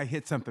 I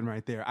hit something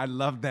right there. I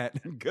love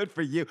that. Good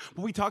for you.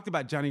 But we talked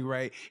about Johnny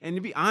Ray, and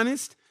to be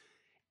honest,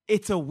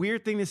 it's a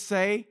weird thing to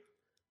say,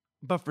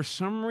 but for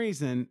some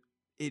reason,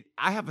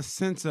 I have a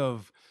sense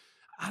of,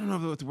 I don't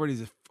know what the word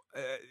is,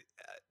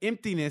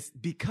 emptiness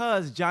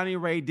because Johnny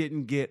Ray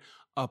didn't get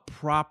a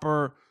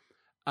proper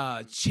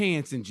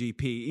chance in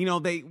GP. You know,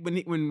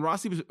 when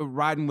Rossi was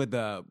riding with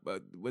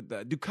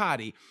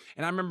Ducati,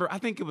 and I remember, I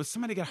think it was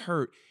somebody got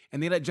hurt,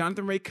 and they let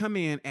Jonathan Ray come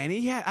in, and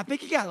I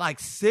think he got like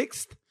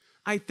 6th,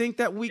 I think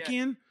that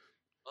weekend.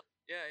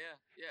 Yeah.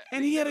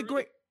 And he had a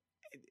great,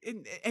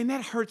 and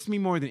that hurts me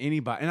more than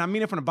anybody. And I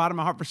mean it from the bottom of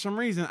my heart. For some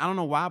reason, I don't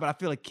know why, but I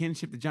feel a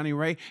kinship to Johnny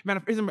Ray.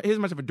 Man, here's how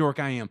much of a dork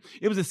I am.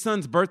 It was his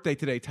son's birthday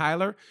today,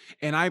 Tyler,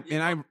 and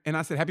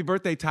I said, "Happy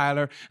birthday,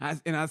 Tyler."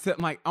 And I said,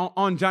 like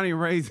on Johnny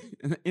Ray's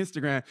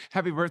Instagram,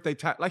 "Happy birthday,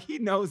 Tyler." Like he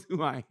knows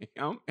who I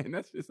am, and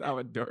that's just how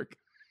a dork.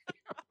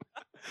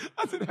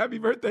 I said, "Happy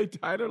birthday,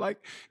 Tyler."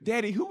 Like,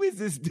 Daddy, who is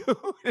this dude?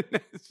 And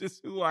that's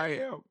just who I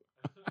am.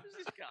 Who's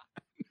this guy?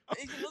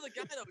 He's another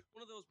guy, though.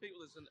 One of those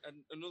people that's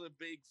another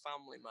big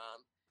family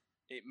man.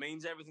 It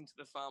means everything to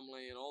the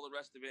family and all the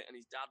rest of it. And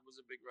his dad was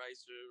a big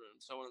racer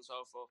and so on and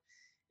so forth.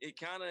 It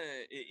kind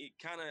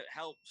of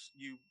helps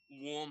you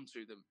warm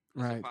to them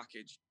as a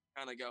package.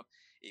 Kind of go.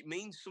 It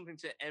means something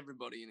to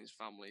everybody in his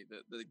family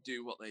that they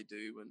do what they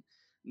do and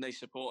they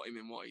support him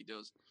in what he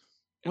does.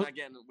 And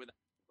again, with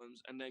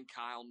and then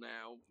Kyle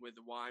now with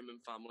the Wyman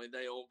family,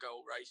 they all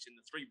go racing.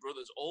 The three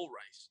brothers all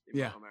race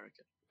in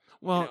America.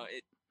 Well,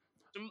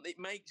 it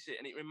makes it,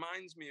 and it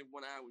reminds me of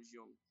when I was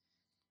young.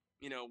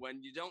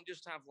 When you don't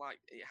just have, like,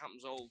 it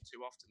happens all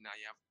too often now.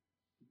 You have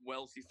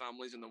wealthy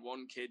families, and the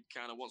one kid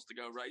kind of wants to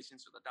go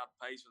racing, so the dad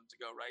pays for them to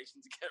go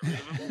racing to get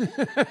rid of him.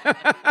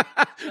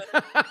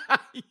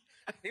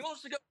 He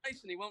wants to go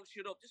racing. He won't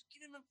shut up. Just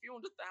give him a few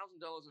 $100,000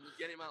 and just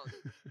get him out.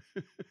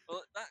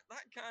 Well,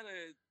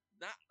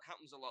 that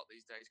happens a lot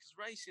these days because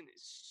racing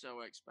is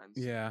so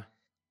expensive. Yeah.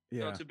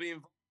 So to be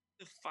involved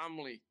in the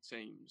family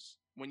teams,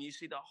 when you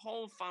see the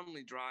whole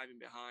family driving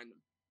behind them,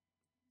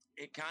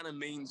 it kind of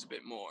means a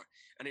bit more.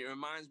 And it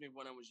reminds me of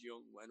when I was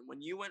young,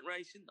 when you went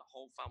racing, the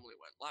whole family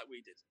went, like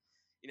we did.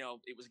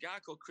 It was a guy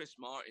called Chris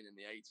Martin in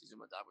the 80s, and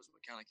my dad was a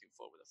mechanic in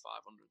Ford with the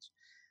 500s.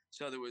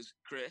 So there was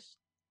Chris,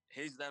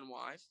 his then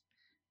wife,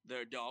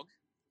 their dog,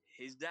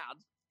 his dad,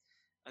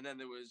 and then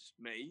there was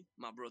me,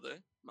 my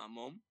brother, my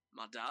mum,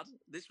 my dad.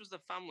 This was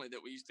the family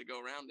that we used to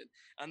go around in.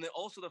 And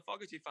also the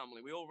Fogarty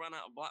family. We all ran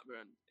out of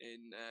Blackburn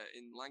in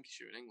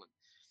Lancashire in England.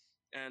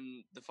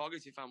 And the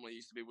Fogarty family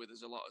used to be with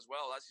us a lot as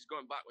well. That's just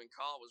going back when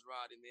Carl was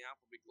riding the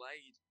Appleby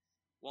Glade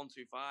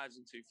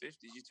 125s and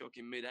 250s. You're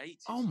talking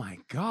mid-80s. Oh,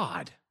 my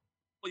God.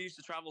 We used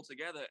to travel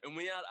together. And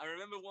I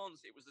remember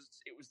once, it was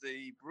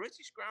the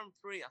British Grand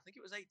Prix. I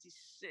think it was 86.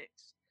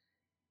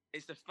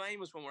 It's the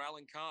famous one where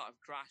Alan Carter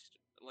crashed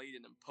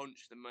leading and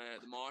punched the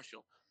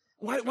marshal.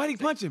 Why did he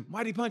punch him?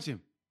 Why did he punch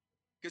him?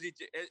 Because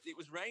it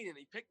was raining.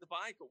 He picked the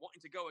bike up,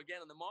 wanting to go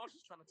again, and the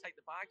marshal's trying to take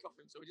the bike off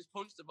him, so he just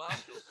punched the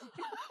marshal.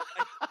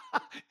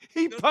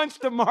 He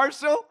punched the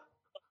marshal?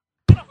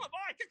 Get off my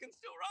bike! I can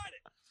still ride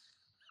it.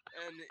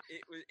 And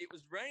it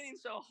was raining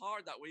so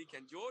hard that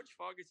weekend. George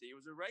Fogarty, he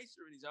was a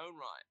racer in his own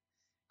right,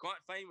 quite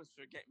famous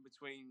for getting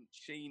between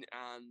Sheen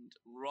and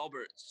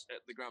Roberts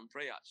at the Grand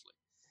Prix, actually.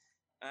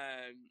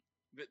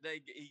 But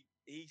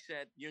he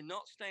said, "You're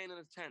not staying in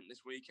a tent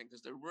this weekend,"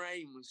 because the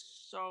rain was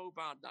so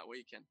bad that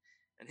weekend.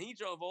 And he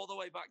drove all the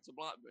way back to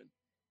Blackburn,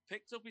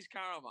 picked up his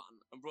caravan,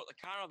 and brought the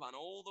caravan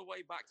all the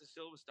way back to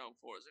Silverstone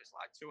for us. It's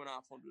like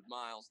 250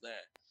 miles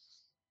there.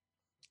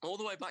 All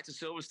the way back to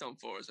Silverstone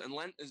for us, and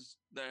lent us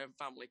their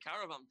family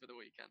caravan for the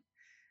weekend.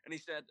 And he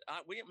said,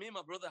 me and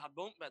my brother had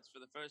bunk beds for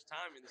the first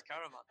time in this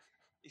caravan.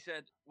 He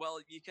said,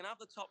 "Well, you can have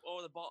the top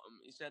or the bottom."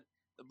 He said,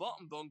 "The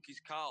bottom bunk is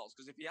Carl's,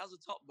 because if he has a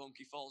top bunk,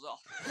 he falls off."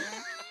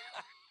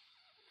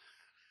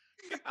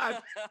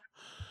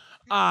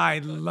 I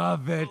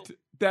love it.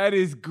 That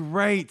is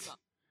great.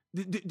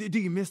 Do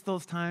you miss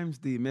those times?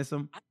 Do you miss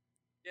them?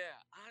 Yeah,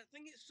 I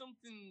think it's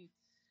something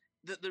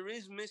that there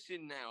is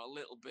missing now a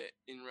little bit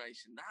in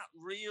racing. That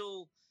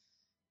real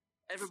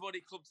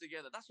everybody clubbed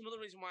together. That's another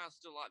reason why I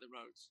still like the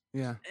roads.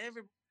 Yeah.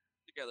 Everybody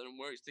together and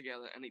works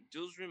together, and it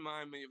does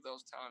remind me of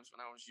those times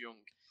when I was young.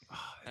 Oh,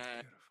 that's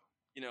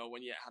beautiful.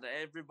 When you had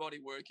everybody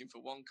working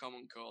for one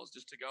common cause,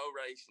 just to go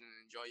racing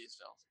and enjoy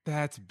yourself.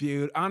 That's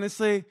beautiful.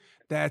 Honestly,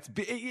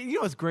 you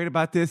know what's great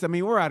about this? I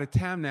mean, we're out of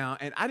town now,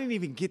 and I didn't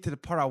even get to the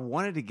part I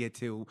wanted to get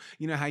to.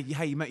 You know, how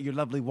you met your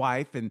lovely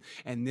wife and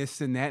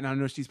this and that, and I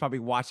know she's probably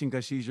watching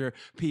because she's your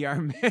PR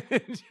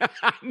manager.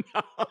 I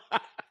know.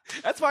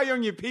 That's why you're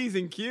on your P's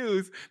and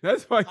Q's.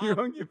 That's why you're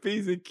on your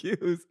P's and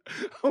Q's.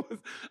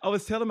 I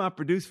was telling my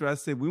producer, I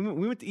said, we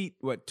went to eat,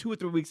 2 or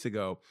 3 weeks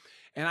ago,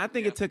 and I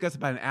think it took us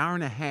about an hour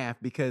and a half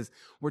because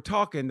we're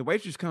talking. The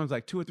waitress comes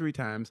like 2 or 3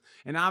 times.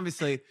 And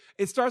obviously,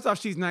 it starts off,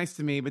 she's nice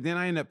to me, but then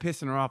I end up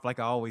pissing her off like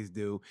I always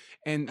do.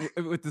 And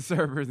with the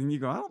servers, and you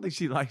go, "I don't think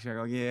she likes you." I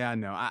go, "Yeah, I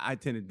know. I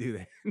tend to do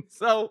that."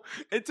 So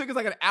it took us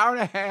like an hour and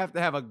a half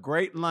to have a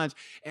great lunch.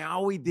 And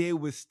all we did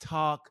was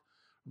talk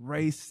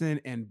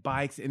racing and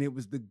bikes, and it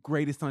was the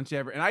greatest lunch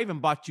ever. And I even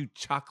bought you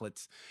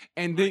chocolates.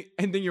 And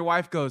then your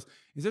wife goes,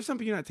 "Is there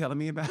something you're not telling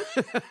me about?"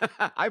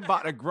 I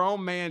bought a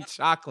grown man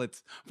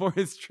chocolates for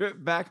his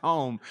trip back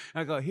home.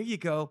 And I go, "Here you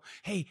go.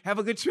 Hey, have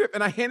a good trip."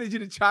 And I handed you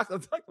the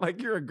chocolates like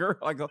you're a girl.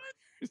 I go,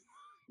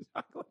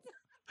 "Chocolate."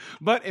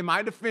 But in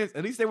my defense,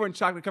 at least they weren't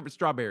chocolate covered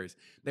strawberries.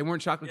 They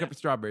weren't chocolate covered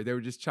strawberries. They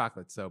were just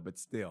chocolate. So, but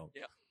still.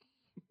 Yeah.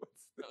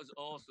 That was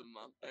awesome,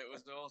 man. It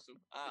was awesome.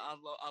 I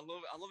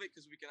love it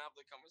because we can have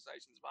the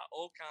conversations about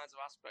all kinds of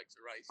aspects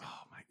of racing.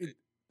 Oh my God.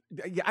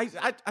 Yeah, I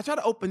try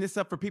to open this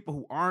up for people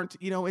who aren't,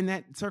 in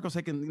that circle, so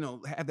they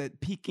can, have that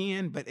peek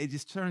in. But it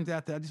just turns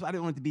out that I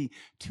didn't want it to be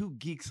two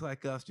geeks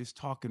like us just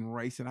talking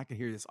racing. I could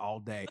hear this all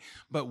day.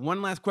 But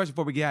one last question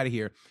before we get out of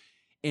here.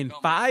 In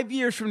 5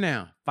 years from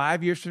now,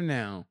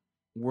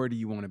 where do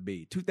you want to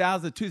be?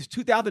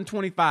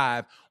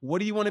 2025. What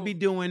do you want to be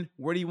doing?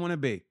 Where do you want to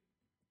be?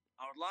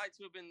 I would like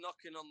to have been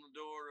knocking on the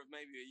door of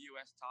maybe a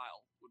US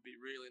title. Would be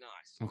really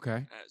nice.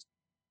 Okay.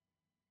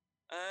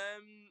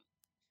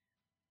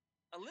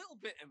 A little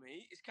bit of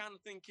me is kind of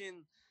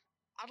thinking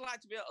I'd like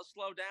to be able to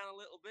slow down a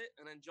little bit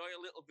and enjoy a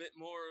little bit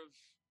more of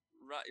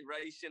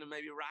racing and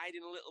maybe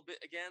riding a little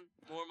bit again,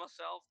 more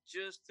myself,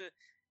 just to,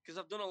 because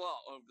I've done a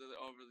lot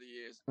over the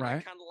years. Right.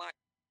 I kind of like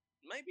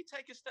maybe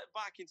take a step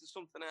back into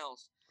something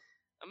else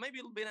and maybe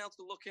being able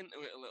to look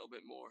into it a little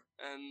bit more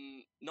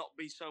and not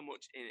be so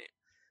much in it.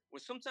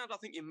 Well, sometimes I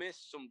think you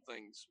miss some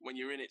things when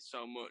you're in it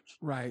so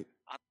much. Right.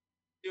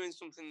 Doing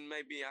something,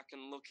 maybe I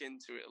can look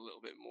into it a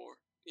little bit more,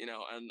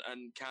 and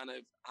kind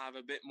of have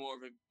a bit more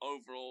of an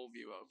overall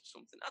view of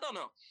something. I don't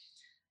know.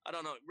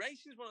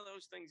 Racing is one of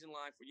those things in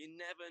life where you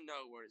never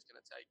know where it's going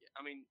to take you.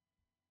 I mean,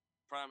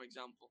 prime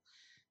example,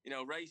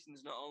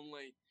 racing's not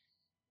only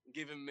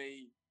given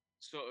me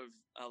sort of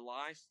a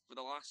life for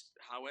the last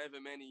however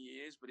many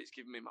years, but it's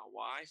given me my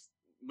wife,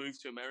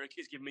 moved to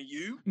America, it's given me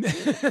you.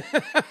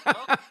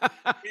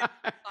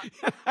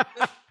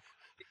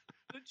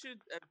 Such a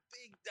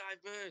big,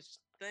 diverse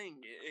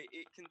thing.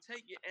 It can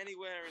take you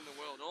anywhere in the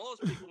world. And all those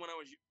people, going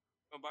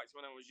back to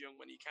when I was young,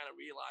 when you kind of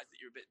realized that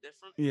you're a bit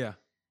different. Yeah.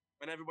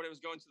 When everybody was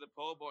going to the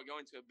pub or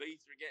going to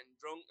Ibiza or getting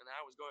drunk, and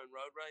I was going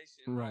road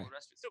racing and all the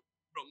rest of it. Still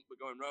drunk, but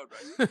going road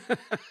racing.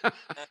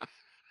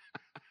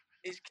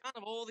 It's kind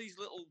of all these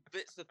little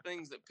bits of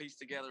things that piece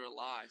together a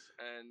life.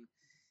 And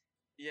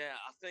yeah,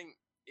 I think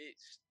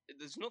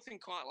there's nothing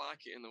quite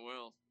like it in the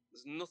world.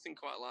 There's nothing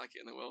quite like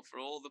it in the world for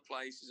all the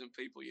places and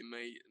people you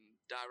meet and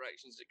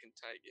directions it can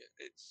take you.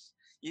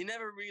 You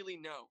never really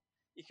know.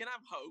 You can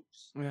have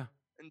hopes,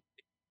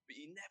 but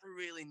you never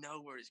really know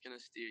where it's going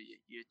to steer you.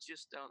 You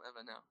just don't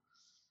ever know.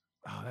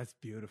 Oh, that's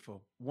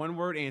beautiful. One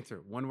word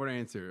answer.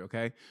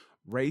 Okay.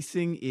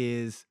 Racing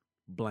is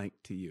blank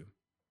to you.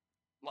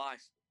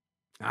 Life.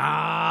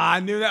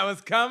 I knew that was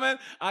coming.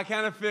 I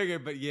kind of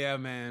figured, but yeah,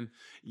 man.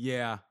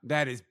 Yeah,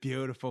 that is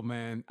beautiful,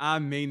 man. I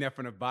mean that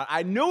from the bottom.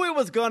 I knew it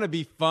was going to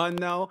be fun,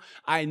 though.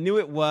 I knew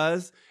it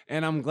was.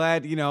 And I'm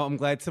glad,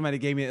 somebody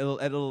gave me a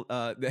little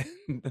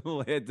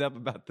heads up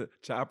about the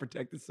Child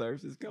Protective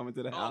Services coming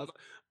to the house.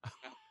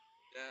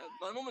 Yeah,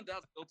 my mom and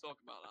dad still talk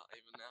about that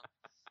even now.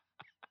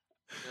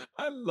 Yeah.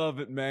 I love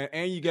it, man.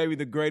 And you gave me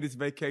the greatest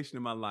vacation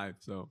of my life,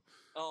 so.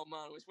 Oh,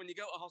 man, it's when you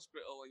go to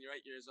hospital and you're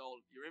 8 years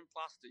old, you're in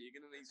plaster, you're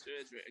going to need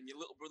surgery, and your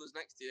little brother's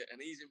next to you, and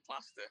he's in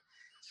plaster.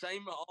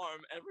 Same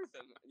arm,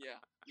 everything. Yeah,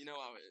 you know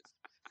how it is.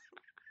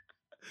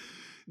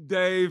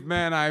 Dave,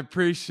 man, I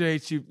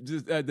appreciate you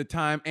the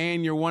time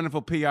and your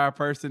wonderful PR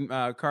person,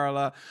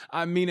 Carla.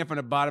 I mean it from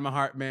the bottom of my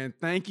heart, man.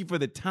 Thank you for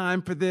the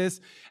time for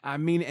this. I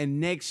mean, and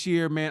next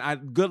year,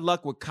 man, good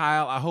luck with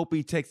Kyle. I hope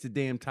he takes the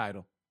damn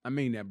title. I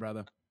mean that,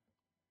 brother.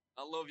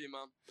 I love you,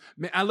 man.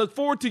 Man, I look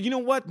forward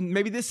to,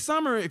 maybe this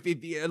summer, if a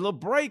little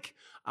break,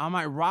 I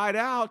might ride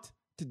out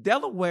to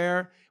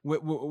Delaware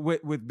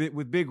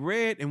with Big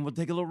Red, and we'll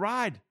take a little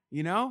ride,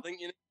 I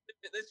think,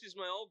 this is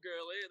my old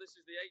girl here. This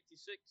is the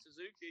 86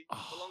 Suzuki.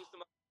 Belongs to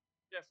my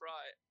Jeff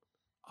Wright.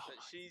 But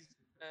she's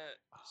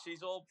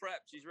all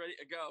prepped. She's ready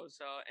to go.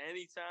 So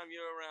anytime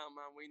you're around,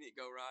 man, we need to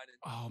go riding.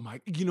 Oh,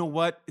 my. You know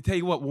what? I tell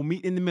you what, we'll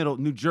meet in the middle.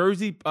 New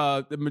Jersey,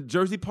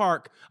 Jersey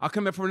Park. I'll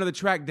come back for another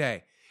track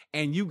day.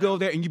 And you go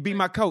there and you be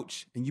my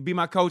coach. I'm going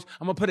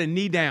to put a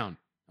knee down.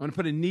 And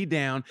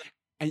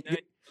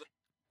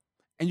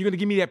you're going to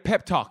give me that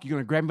pep talk. You're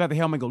going to grab me by the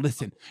helmet and go,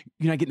 listen,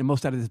 you're not getting the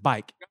most out of this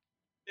bike.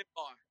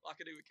 Like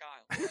I do with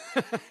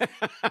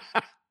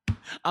Kyle.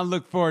 I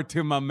look forward to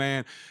it, my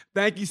man.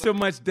 Thank you so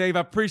much, Dave. I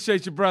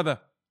appreciate you, brother.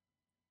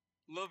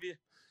 Love you.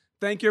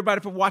 Thank you,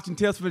 everybody, for watching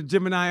Tales from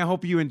Gemini. I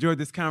hope you enjoyed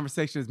this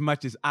conversation as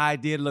much as I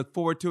did. Look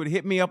forward to it.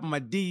 Hit me up on my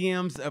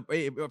DMs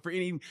for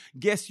any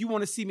guests you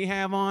want to see me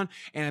have on.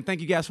 And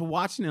thank you guys for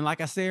watching. And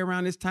like I say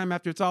around this time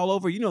after it's all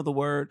over, you know the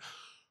word.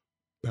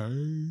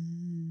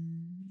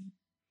 Bye.